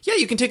GX, yeah,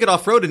 you can take it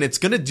off-road and it's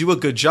going to do a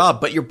good job,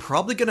 but you're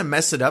probably going to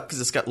mess it up because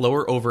it's got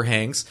lower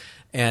overhangs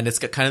and it's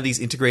got kind of these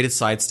integrated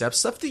side steps,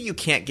 stuff that you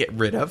can't get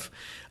rid of.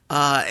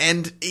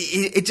 And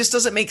it just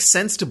doesn't make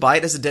sense to buy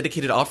it as a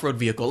dedicated off-road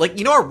vehicle. Like,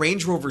 you know, a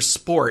Range Rover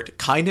Sport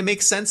kind of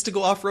makes sense to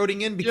go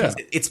off-roading in because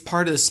it's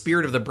part of the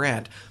spirit of the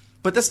brand.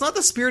 But that's not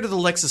the spirit of the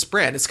Lexus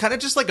brand. It's kind of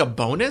just like a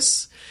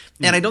bonus,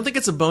 and I don't think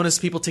it's a bonus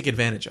people take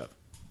advantage of.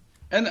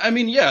 And I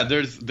mean, yeah,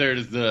 there's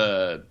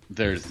the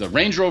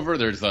Range Rover,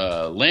 there's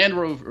a Land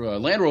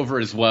Rover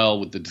as well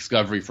with the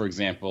Discovery, for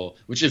example,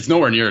 which is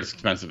nowhere near as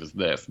expensive as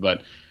this.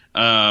 But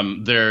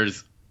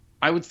there's,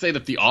 I would say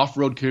that the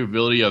off-road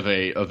capability of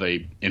a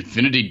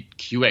Infiniti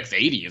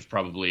QX80 is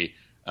probably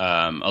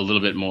a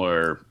little bit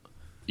more.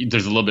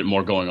 There's a little bit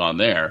more going on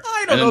there.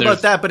 I don't know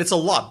about that, but it's a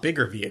lot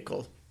bigger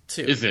vehicle.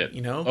 Too, is it?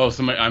 You know? Oh,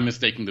 so I'm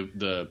mistaking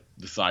the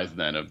size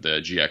then of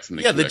the GX and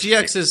the QX. The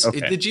GX is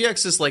the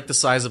GX is like the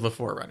size of a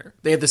 4Runner.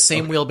 They have the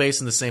same wheelbase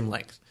and the same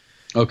length.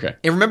 Okay.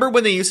 And remember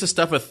when they used to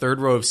stuff a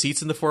third row of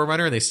seats in the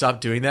 4Runner and they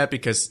stopped doing that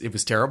because it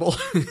was terrible?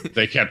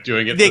 They kept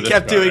doing it. They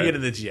kept doing it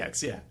in the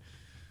GX. Yeah.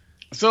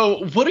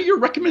 So, what are your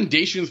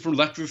recommendations for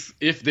Lexus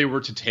if they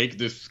were to take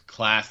this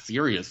class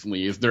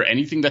seriously? Is there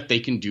anything that they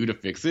can do to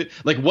fix it?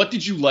 Like, what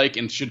did you like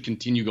and should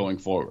continue going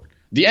forward?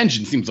 The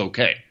engine seems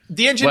okay.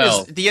 The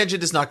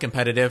engine is not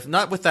competitive.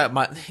 Not with that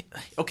much.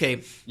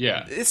 Okay.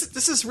 Yeah.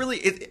 This is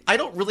really. I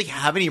don't really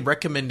have any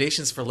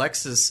recommendations for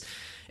Lexus,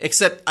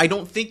 except I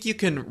don't think you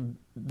can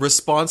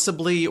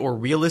responsibly or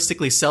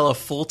realistically sell a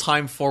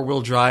full-time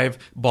 4-wheel drive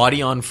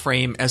body on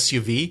frame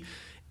SUV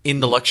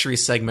in the luxury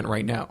segment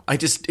right now.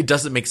 It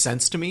doesn't make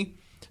sense to me.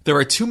 There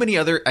are too many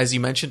other, as you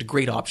mentioned,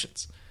 great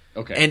options.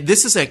 Okay. And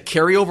this is a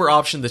carryover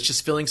option that's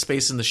just filling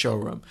space in the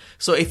showroom.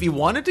 So if you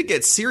wanted to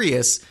get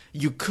serious,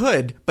 you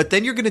could, but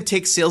then you're going to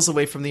take sales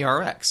away from the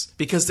RX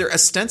because they're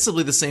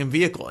ostensibly the same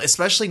vehicle,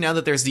 especially now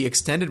that there's the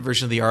extended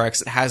version of the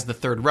RX that has the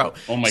third row.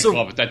 Oh my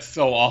God, but that's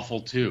so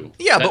awful too.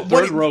 Yeah, that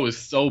third row is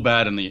so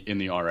bad in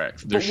the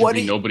RX. There should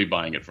be nobody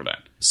buying it for that.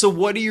 So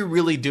what are you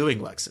really doing,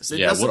 Lexus?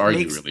 What are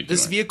you really doing?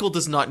 This vehicle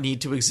does not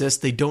need to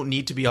exist. They don't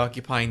need to be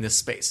occupying this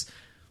space.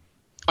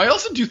 I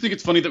also do think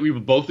it's funny that we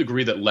would both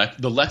agree that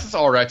the Lexus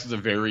RX is a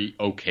very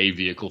okay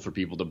vehicle for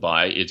people to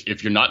buy.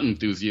 If you're not an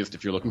enthusiast,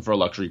 if you're looking for a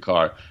luxury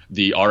car,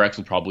 the RX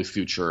will probably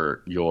suit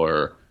your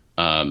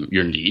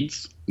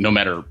needs, no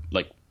matter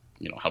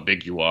how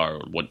big you are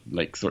or what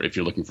if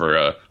you're looking for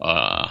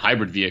a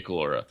hybrid vehicle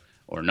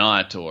or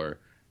not, or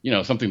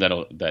something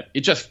that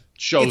it just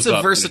shows up. It's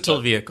a versatile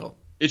vehicle.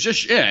 It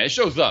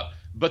shows up.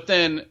 But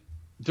then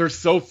there's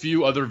so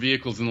few other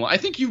vehicles in. I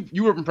think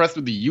you were impressed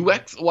with the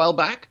UX a while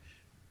back.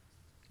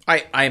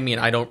 I mean,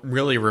 I don't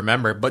really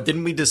remember, but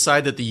didn't we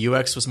decide that the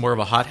UX was more of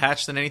a hot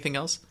hatch than anything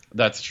else?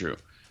 That's true.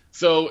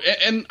 So,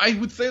 and I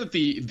would say that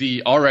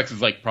the RX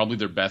is probably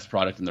their best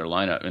product in their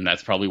lineup, and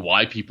that's probably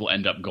why people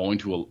end up going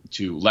to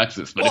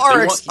Lexus. But if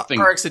they want something,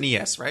 RX and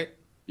ES, right?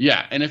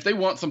 Yeah, and if they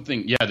want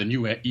something, the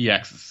new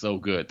EX is so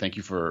good. Thank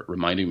you for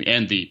reminding me.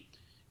 And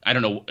I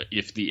don't know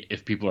if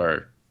people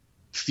are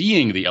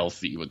seeing the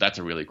LC, but that's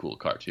a really cool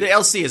car too. The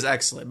LC is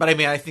excellent, but I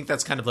mean, I think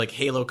that's kind of like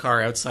Halo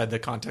car outside the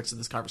context of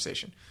this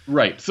conversation.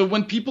 Right. So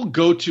when people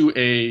go to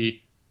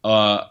they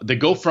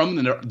go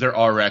from their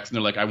RX and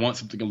they're like, I want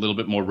something a little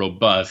bit more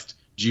robust.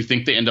 Do you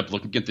think they end up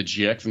looking at the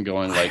GX and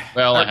going like,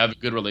 well, I have a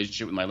good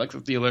relationship with my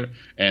Lexus dealer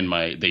and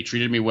they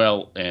treated me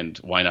well, and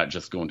why not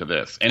just go into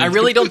this? And I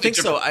really don't think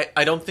so.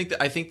 I don't think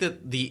that. I think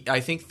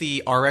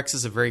the RX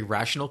is a very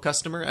rational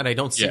customer, and I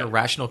don't see a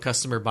rational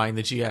customer buying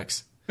the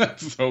GX.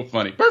 That's so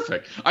funny.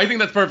 Perfect. I think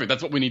that's perfect.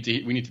 That's what we need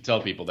to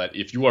tell people, that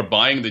if you are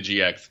buying the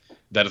GX,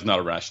 that is not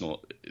a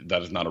rational.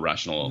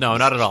 No,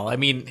 not at all. I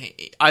mean,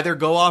 either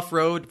go off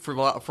road for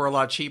a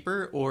lot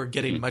cheaper, or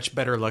get a much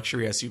better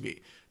luxury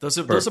SUV. Those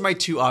are my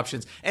two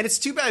options. And it's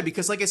too bad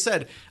because, like I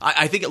said,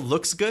 I think it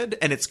looks good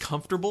and it's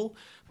comfortable.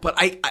 But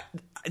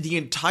the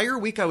entire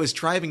week I was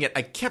driving it,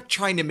 I kept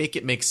trying to make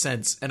it make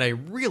sense, and I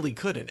really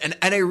couldn't. And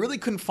I really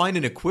couldn't find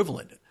an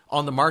equivalent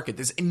on the market.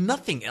 There's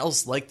nothing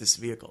else like this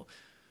vehicle.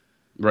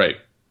 Right.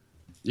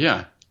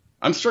 Yeah.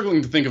 I'm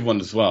struggling to think of one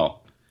as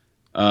well.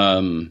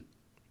 What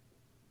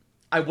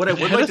I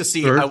would like to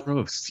see. Third row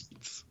of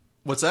seats.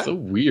 What's that? So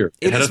weird.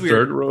 It had a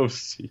third row of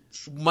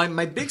seats.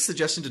 My big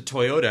suggestion to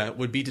Toyota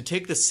would be to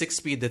take the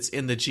 6-speed that's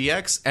in the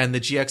GX and the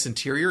GX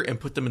interior and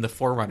put them in the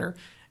 4Runner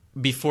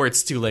before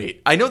it's too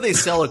late. I know they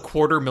sell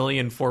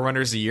 250,000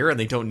 4Runners a year and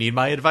they don't need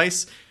my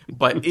advice,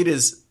 but it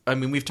is. I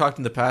mean, we've talked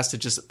in the past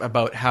just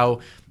about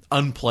how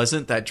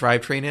unpleasant that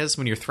drivetrain is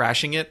when you're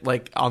thrashing it,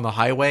 like on the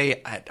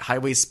highway at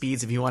highway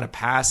speeds. If you want to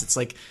pass, it's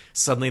like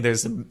suddenly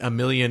there's a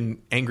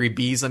million angry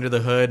bees under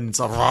the hood, and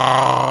it's all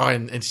raw,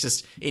 and it's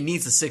just, it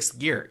needs a 6th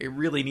gear. It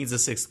really needs a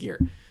 6th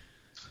gear.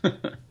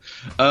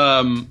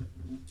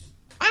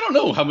 I don't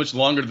know how much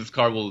longer this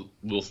car will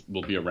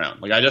be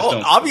around. Like I just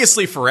don't.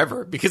 Obviously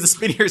forever, because it's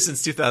been here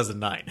since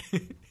 2009.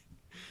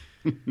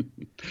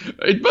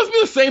 It must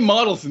be the same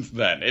model since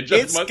then.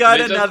 It's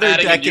got another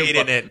decade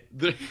in it.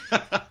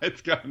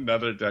 It's got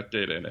another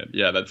decade in it.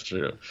 Yeah, that's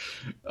true.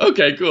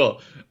 Okay,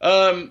 cool.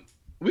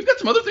 We've got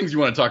some other things you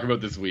want to talk about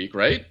this week,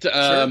 right?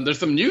 Sure. There's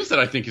some news that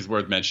I think is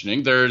worth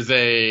mentioning. There's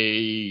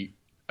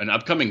an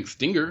upcoming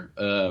Stinger,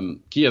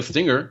 Kia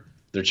Stinger.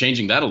 They're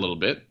changing that a little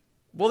bit.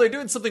 Well, they're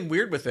doing something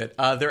weird with it.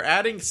 They're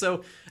adding,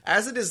 so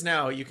as it is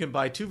now, you can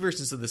buy two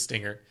versions of the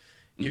Stinger.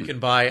 You can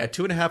buy a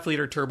 2.5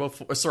 liter turbo,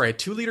 a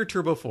 2 liter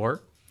turbo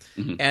 4,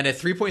 and a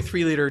 3.3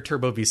 liter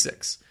turbo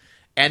V6.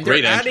 And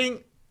they're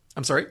adding,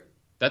 I'm sorry?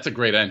 That's a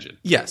great engine.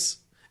 Yes.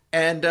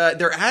 And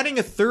they're adding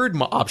a third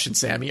option,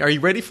 Sammy. Are you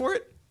ready for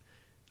it?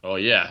 Oh,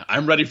 yeah.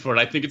 I'm ready for it.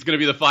 I think it's going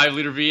to be the 5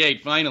 liter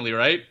V8 finally,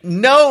 right?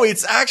 No,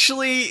 it's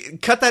actually,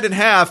 cut that in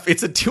half.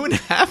 It's a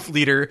 2.5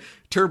 liter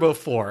turbo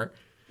 4.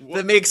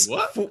 That makes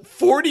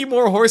 40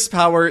 more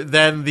horsepower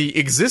than the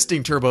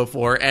existing Turbo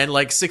 4 and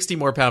like 60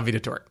 more pound-feet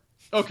of torque.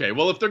 Okay,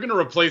 well, if they're going to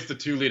replace the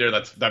 2 liter,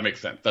 that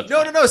makes sense.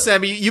 No,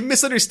 Sammy, you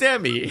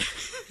misunderstand me.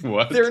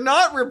 What? They're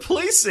not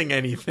replacing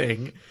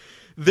anything.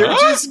 They're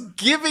just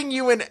giving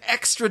you an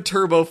extra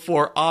Turbo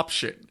 4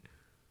 option.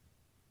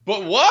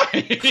 But why?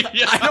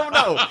 I don't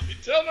know. I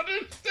don't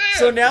understand.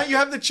 So now you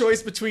have the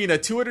choice between a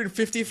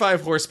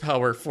 255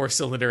 horsepower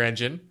 4-cylinder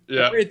engine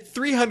or a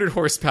 300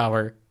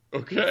 horsepower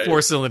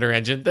 4-cylinder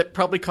engine that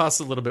probably costs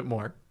a little bit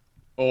more.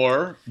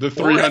 Or the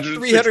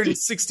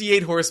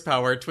 368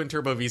 horsepower twin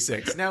turbo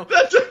V6. Now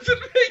that doesn't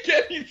make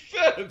any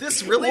sense.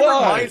 This really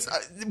reminds.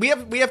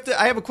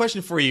 I have a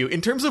question for you.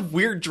 In terms of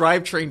weird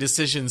drivetrain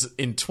decisions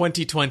in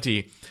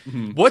 2020,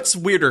 what's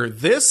weirder,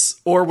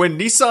 this or when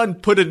Nissan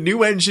put a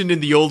new engine in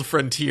the old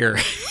Frontier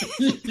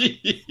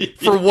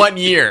for 1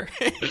 year?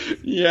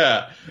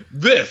 Yeah,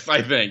 this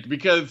I think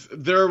because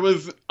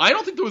I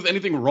don't think there was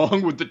anything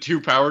wrong with the two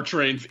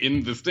powertrains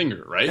in the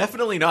Stinger, right?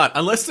 Definitely not,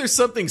 unless there's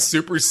something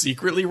super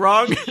secretly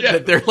wrong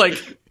that they're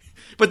like.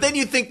 But then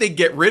you think they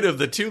get rid of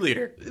the 2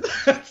 liter.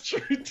 That's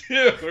true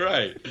too,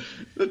 right?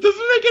 That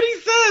doesn't make any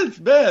sense,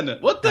 Ben.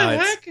 What the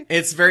heck?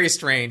 It's very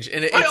strange,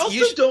 and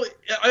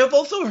I have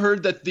also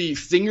heard that the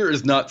Stinger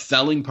is not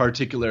selling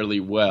particularly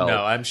well.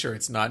 No, I'm sure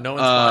it's not. No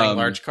one's buying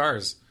large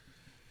cars.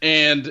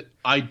 And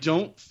I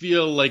don't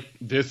feel like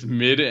this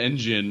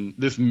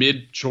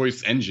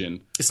mid-choice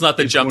engine. It's not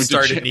the jump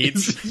start it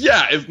needs.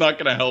 Yeah, it's not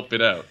going to help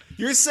it out.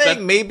 You're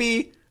saying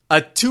maybe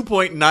a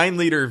 2.9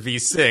 liter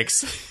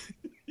V6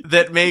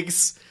 that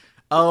makes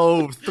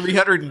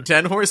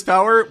 310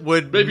 horsepower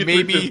would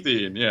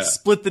maybe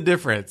split the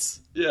difference.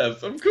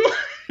 Yes, of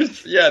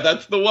course. Yeah,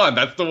 that's the one.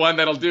 That's the one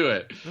that'll do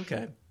it.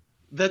 Okay.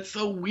 That's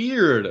so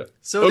weird.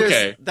 So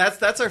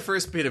that's our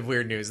first bit of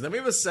weird news. And then we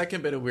have a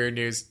second bit of weird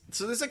news.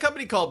 So there's a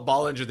company called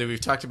Bollinger that we've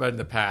talked about in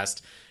the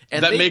past.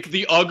 And they make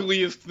the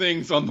ugliest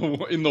things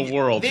in the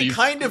world. They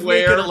kind of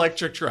make an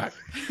electric truck.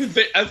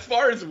 As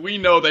far as we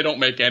know, they don't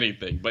make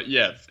anything. But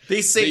yes,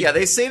 they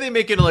say they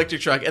make an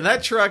electric truck, and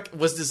that truck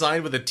was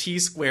designed with a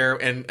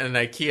T-square and an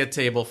IKEA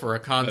table for a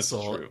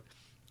console.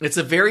 That's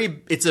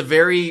true. It's a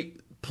very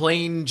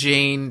plain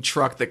Jane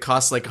truck that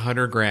costs like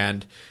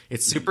 $100,000.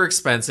 It's super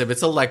expensive.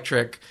 It's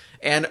electric.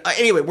 And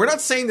anyway, we're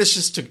not saying this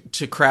just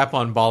to crap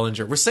on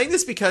Bollinger. We're saying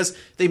this because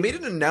they made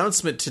an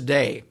announcement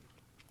today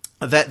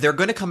that they're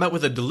going to come out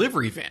with a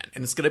delivery van,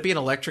 and it's going to be an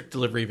electric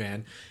delivery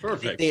van.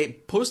 Perfect. They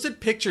posted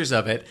pictures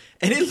of it,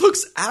 and it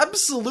looks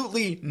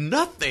absolutely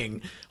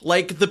nothing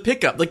like the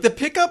pickup. Like the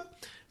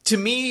pickup, to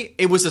me,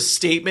 it was a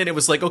statement. It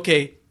was like,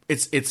 okay,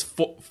 it's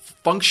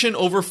function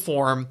over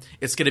form.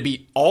 It's going to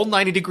be all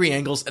 90-degree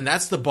angles, and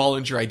that's the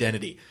Bollinger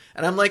identity.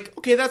 And I'm like,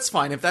 okay, that's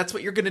fine. If that's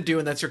what you're going to do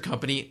and that's your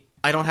company,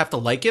 I don't have to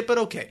like it, but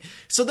okay.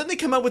 So then they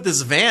come out with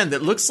this van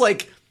that looks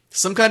like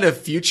some kind of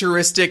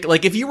futuristic,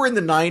 like if you were in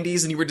the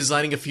 90s and you were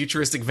designing a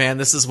futuristic van,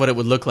 this is what it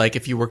would look like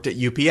if you worked at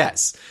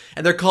UPS.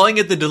 And they're calling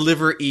it the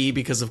Deliver E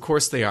because of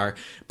course they are.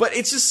 But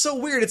it's just so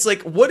weird. It's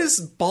like, what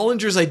is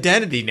Bollinger's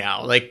identity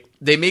now? Like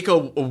they make a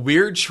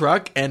weird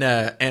truck and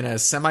a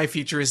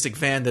semi-futuristic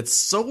van that's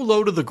so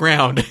low to the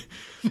ground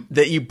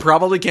that you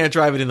probably can't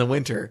drive it in the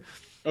winter.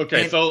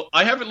 Okay, so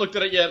I haven't looked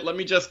at it yet. Let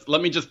me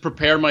just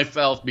prepare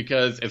myself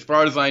because as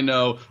far as I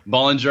know,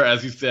 Bollinger,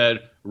 as you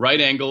said,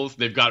 right angles.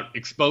 They've got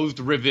exposed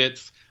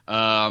rivets.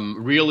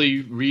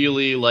 Really,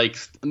 really like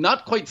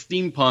not quite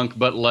steampunk,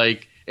 but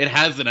like it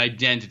has an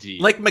identity,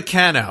 like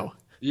Meccano.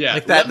 Yeah,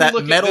 like that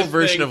metal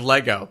version of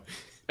Lego.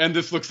 And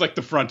this looks like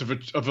the front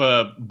of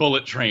a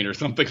bullet train or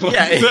something like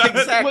that.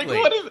 Exactly.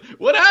 Like,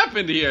 what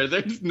happened here?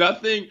 There's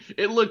nothing.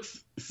 It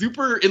looks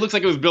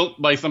like it was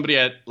built by somebody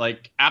at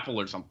like Apple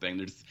or something.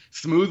 There's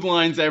smooth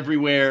lines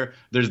everywhere.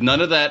 There's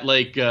none of that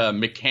like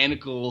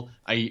mechanical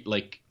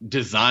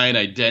design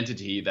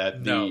identity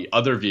that the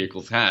other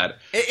vehicles had.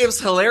 It was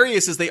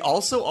hilarious is they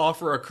also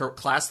offer a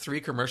class 3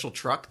 commercial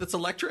truck that's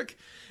electric,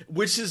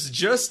 which is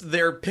just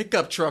their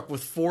pickup truck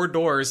with 4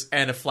 doors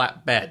and a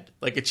flat bed,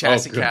 like a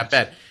chassis cab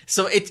bed.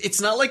 So it's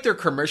not like their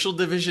commercial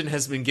division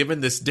has been given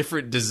this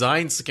different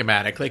design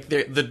schematic. Like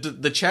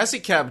the chassis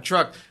cab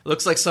truck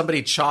looks like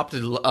somebody chopped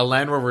a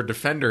Land Rover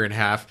Defender in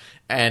half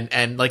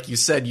and like you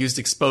said, used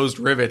exposed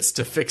rivets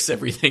to fix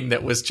everything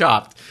that was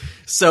chopped.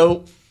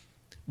 So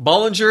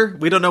Bollinger,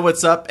 we don't know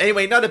what's up.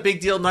 Anyway, not a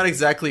big deal. Not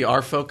exactly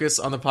our focus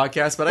on the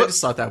podcast, but I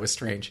just thought that was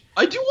strange.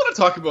 I do want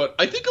to talk about,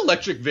 I think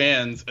electric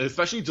vans,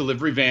 especially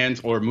delivery vans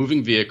or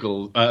transport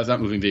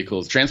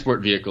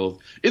vehicles,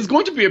 is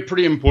going to be a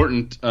pretty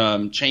important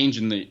change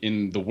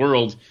in the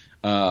world.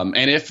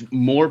 And if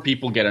more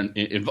people get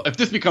if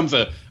this becomes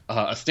a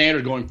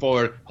standard going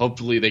forward,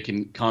 hopefully they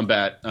can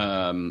combat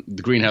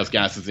the greenhouse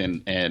gases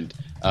and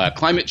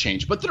climate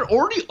change. But there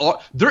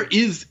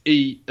is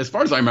as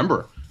far as I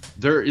remember,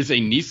 there is a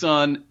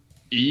Nissan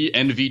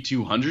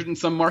ENV200 in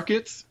some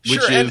markets,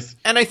 which is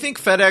and I think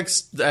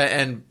FedEx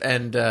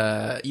and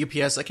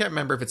UPS. I can't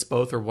remember if it's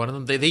both or one of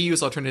them. They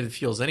use alternative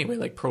fuels anyway,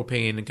 like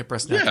propane and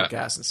compressed natural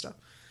gas and stuff.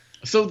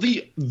 So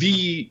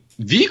the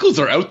vehicles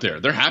are out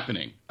there; they're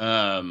happening.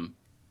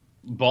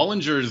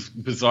 Bollinger's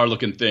bizarre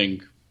looking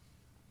thing.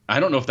 I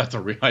don't know if that's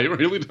I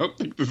really don't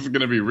think this is going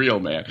to be real,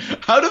 man.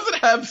 How does it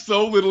have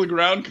so little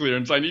ground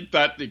clearance? I need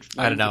that to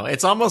explain. I don't know.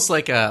 It's almost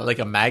like a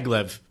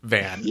maglev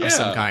van of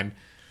some kind.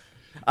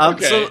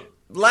 Okay. So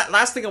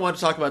last thing I want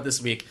to talk about this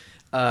week,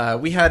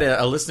 we had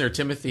a listener,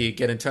 Timothy,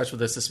 get in touch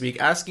with us this week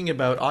asking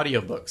about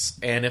audiobooks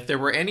and if there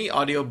were any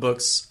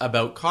audiobooks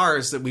about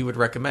cars that we would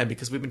recommend,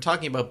 because we've been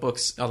talking about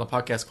books on the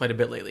podcast quite a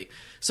bit lately.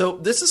 So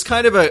this is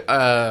kind of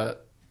a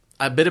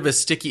bit of a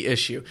sticky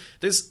issue.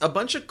 There's a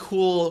bunch of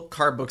cool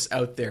car books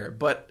out there,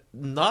 but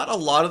not a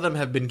lot of them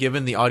have been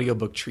given the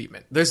audiobook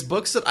treatment. There's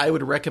books that I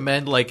would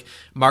recommend, like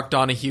Mark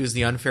Donohue's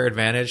The Unfair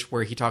Advantage,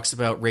 where he talks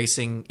about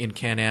racing in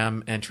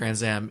Can-Am and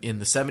Trans Am in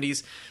the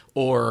 70s,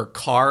 or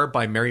Car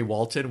by Mary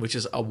Walton, which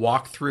is a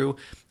walkthrough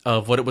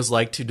of what it was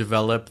like to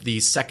develop the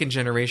second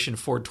generation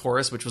Ford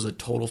Taurus, which was a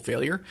total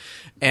failure.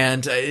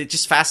 And it's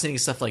just fascinating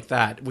stuff like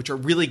that, which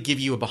really give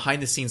you a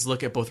behind the scenes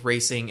look at both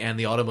racing and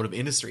the automotive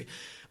industry.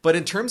 But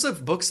in terms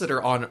of books that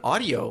are on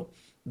audio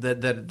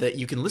that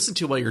you can listen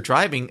to while you're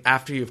driving,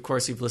 after you've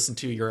listened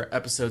to your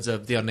episodes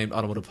of the Unnamed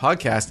Automotive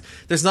Podcast,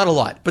 there's not a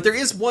lot. But there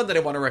is one that I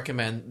want to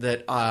recommend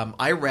that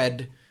I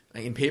read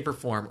in paper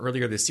form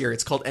earlier this year.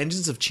 It's called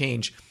Engines of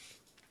Change,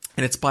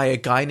 and it's by a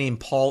guy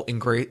named Paul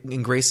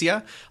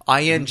Ingrassia,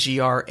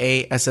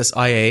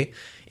 Ingrassia.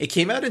 It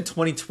came out in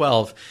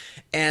 2012,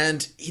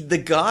 and the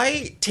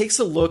guy takes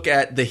a look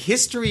at the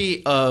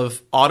history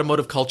of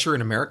automotive culture in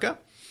America.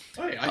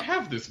 I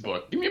have this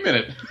book. Give me a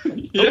minute.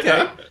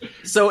 Okay.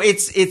 So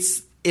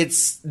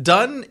it's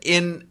done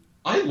in...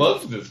 I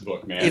love this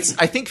book, man. It's,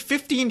 I think,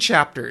 15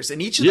 chapters, and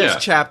each of those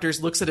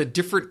chapters looks at a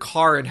different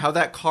car and how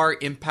that car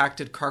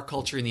impacted car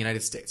culture in the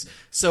United States.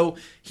 So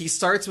he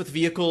starts with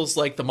vehicles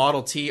like the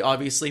Model T,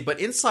 obviously,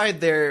 but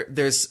inside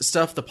there's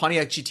stuff, the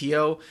Pontiac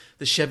GTO,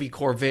 the Chevy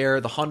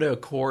Corvair, the Honda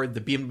Accord,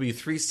 the BMW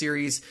 3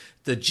 Series,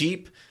 the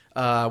Jeep,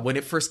 when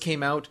it first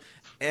came out,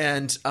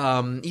 and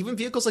even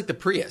vehicles like the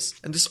Prius.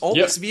 And just all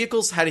these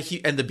vehicles had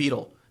and the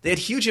Beetle. They had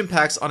huge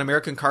impacts on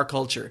American car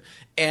culture,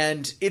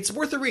 and it's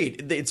worth a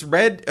read. It's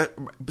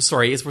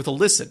it's worth a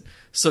listen.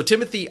 So,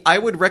 Timothy, I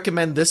would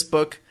recommend this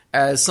book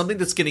as something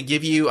that's going to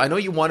give you, I know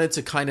you wanted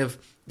to kind of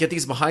get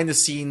these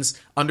behind-the-scenes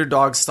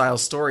underdog-style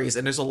stories,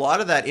 and there's a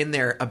lot of that in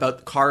there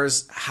about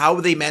cars,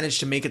 how they managed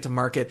to make it to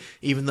market,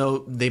 even though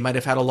they might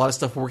have had a lot of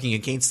stuff working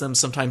against them,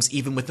 sometimes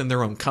even within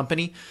their own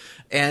company.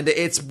 And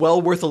it's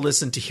well worth a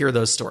listen to hear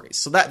those stories.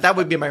 So that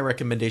would be my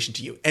recommendation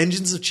to you.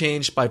 Engines of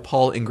Change by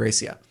Paul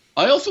Ingrassia.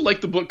 I also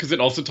like the book because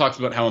it also talks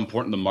about how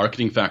important the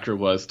marketing factor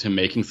was to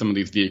making some of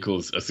these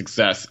vehicles a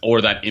success,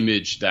 or that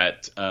image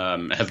that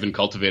has been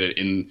cultivated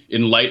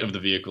in light of the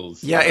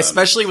vehicles. Yeah,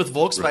 especially with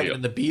Volkswagen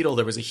and the Beetle,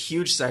 there was a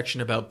huge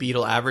section about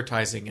Beetle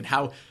advertising and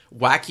how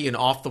wacky and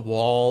off the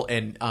wall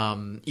and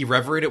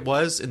irreverent it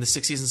was in the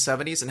 60s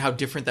and 70s, and how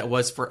different that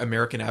was for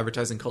American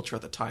advertising culture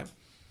at the time.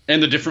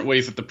 And the different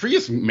ways that the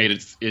Prius made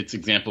its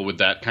example with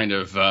that kind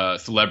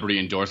of celebrity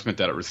endorsement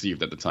that it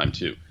received at the time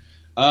too.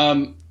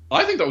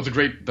 I think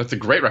that's a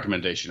great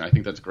recommendation. I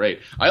think that's great.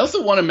 I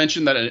also want to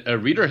mention that a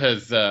reader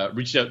has a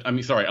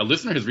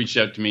listener has reached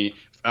out to me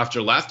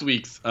after last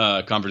week's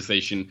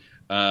conversation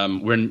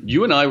when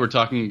you and I were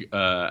talking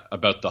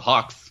about the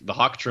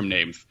Hawk trim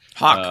names.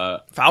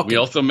 Falcon. We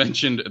also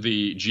mentioned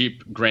the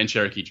Jeep Grand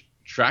Cherokee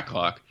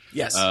Trackhawk.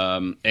 Yes.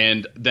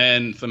 And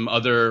then some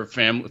other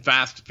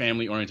fast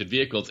family-oriented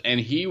vehicles. And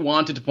he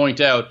wanted to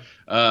point out,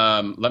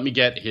 let me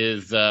get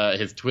his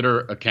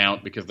Twitter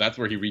account, because that's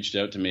where he reached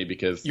out to me.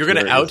 Because you're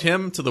going to out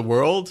him to the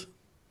world?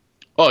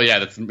 Oh,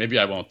 yeah. Maybe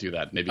I won't do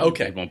that. Maybe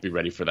okay. He won't be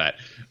ready for that.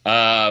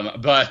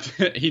 But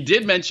he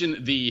did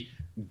mention the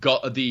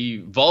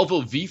the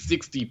Volvo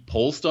V60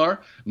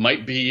 Polestar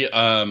might be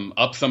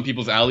up some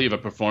people's alley of a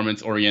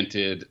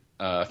performance-oriented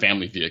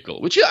family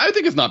vehicle, which I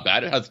think is not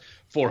bad. It has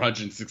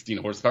 416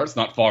 horsepower. It's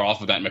not far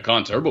off of that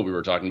Macan Turbo we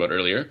were talking about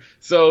earlier.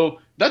 So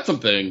that's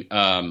something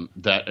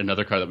that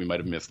another car that we might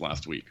have missed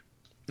last week.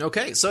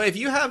 Okay, so if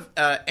you have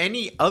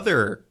any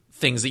other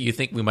things that you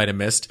think we might have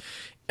missed,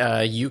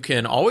 you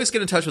can always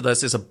get in touch with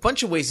us. There's a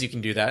bunch of ways you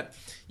can do that.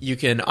 You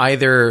can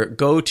either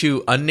go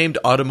to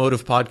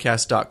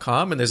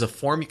unnamedautomotivepodcast.com, and there's a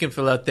form you can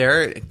fill out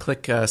there.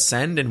 Click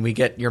send, and we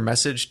get your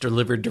message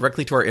delivered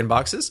directly to our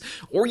inboxes.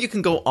 Or you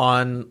can go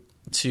on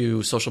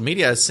to social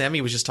media, as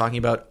Sammy was just talking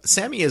about.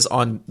 Sammy is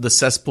on the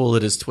cesspool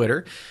that is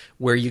Twitter,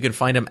 where you can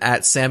find him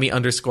at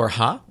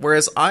Sammy_ha.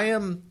 Whereas I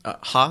am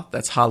ha,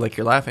 that's ha like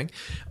you're laughing.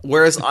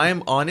 Whereas I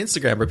am on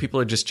Instagram, where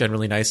people are just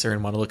generally nicer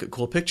and want to look at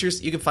cool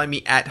pictures. You can find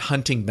me at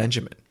Hunting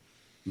Benjamin.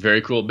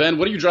 Very cool. Ben,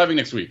 what are you driving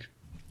next week?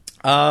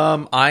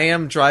 I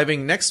am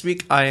driving next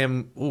week.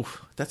 Ooh,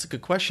 that's a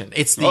good question.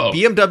 It's the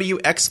BMW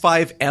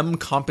X5M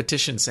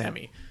competition,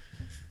 Sammy.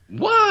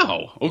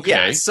 Wow. Okay.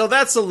 Yeah, so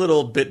that's a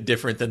little bit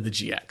different than the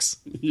GX.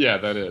 Yeah,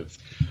 that is.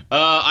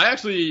 I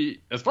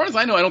actually, as far as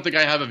I know, I don't think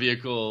I have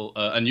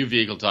a new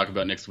vehicle to talk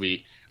about next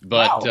week.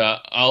 But wow.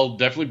 I'll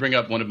definitely bring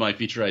up one of my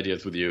feature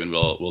ideas with you, and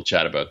we'll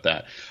chat about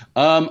that.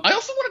 I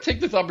also want to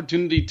take this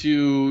opportunity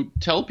to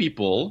tell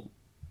people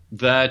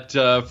that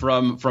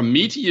from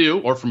me to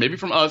you, or maybe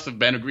from us, if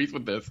Ben agrees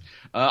with this,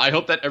 I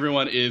hope that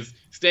everyone is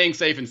staying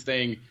safe and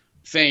staying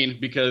sane,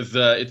 because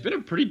it's been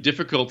a pretty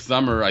difficult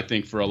summer, I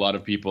think, for a lot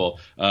of people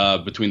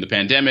between the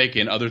pandemic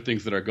and other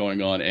things that are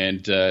going on.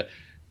 And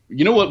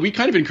you know what? We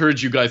kind of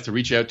encourage you guys to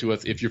reach out to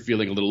us if you're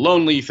feeling a little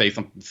lonely, say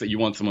you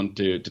want someone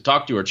to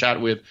talk to or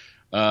chat with.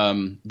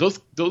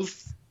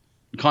 Those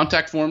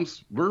contact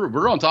forms,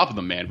 we're on top of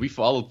them, man. We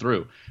followed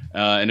through.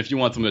 And if you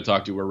want someone to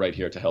talk to, we're right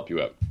here to help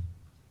you out.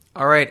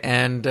 All right.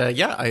 And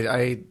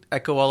I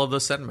echo all of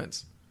those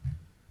sentiments.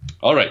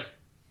 All right.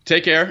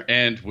 Take care,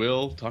 and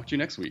we'll talk to you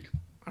next week.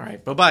 All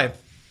right. Bye-bye.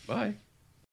 Bye.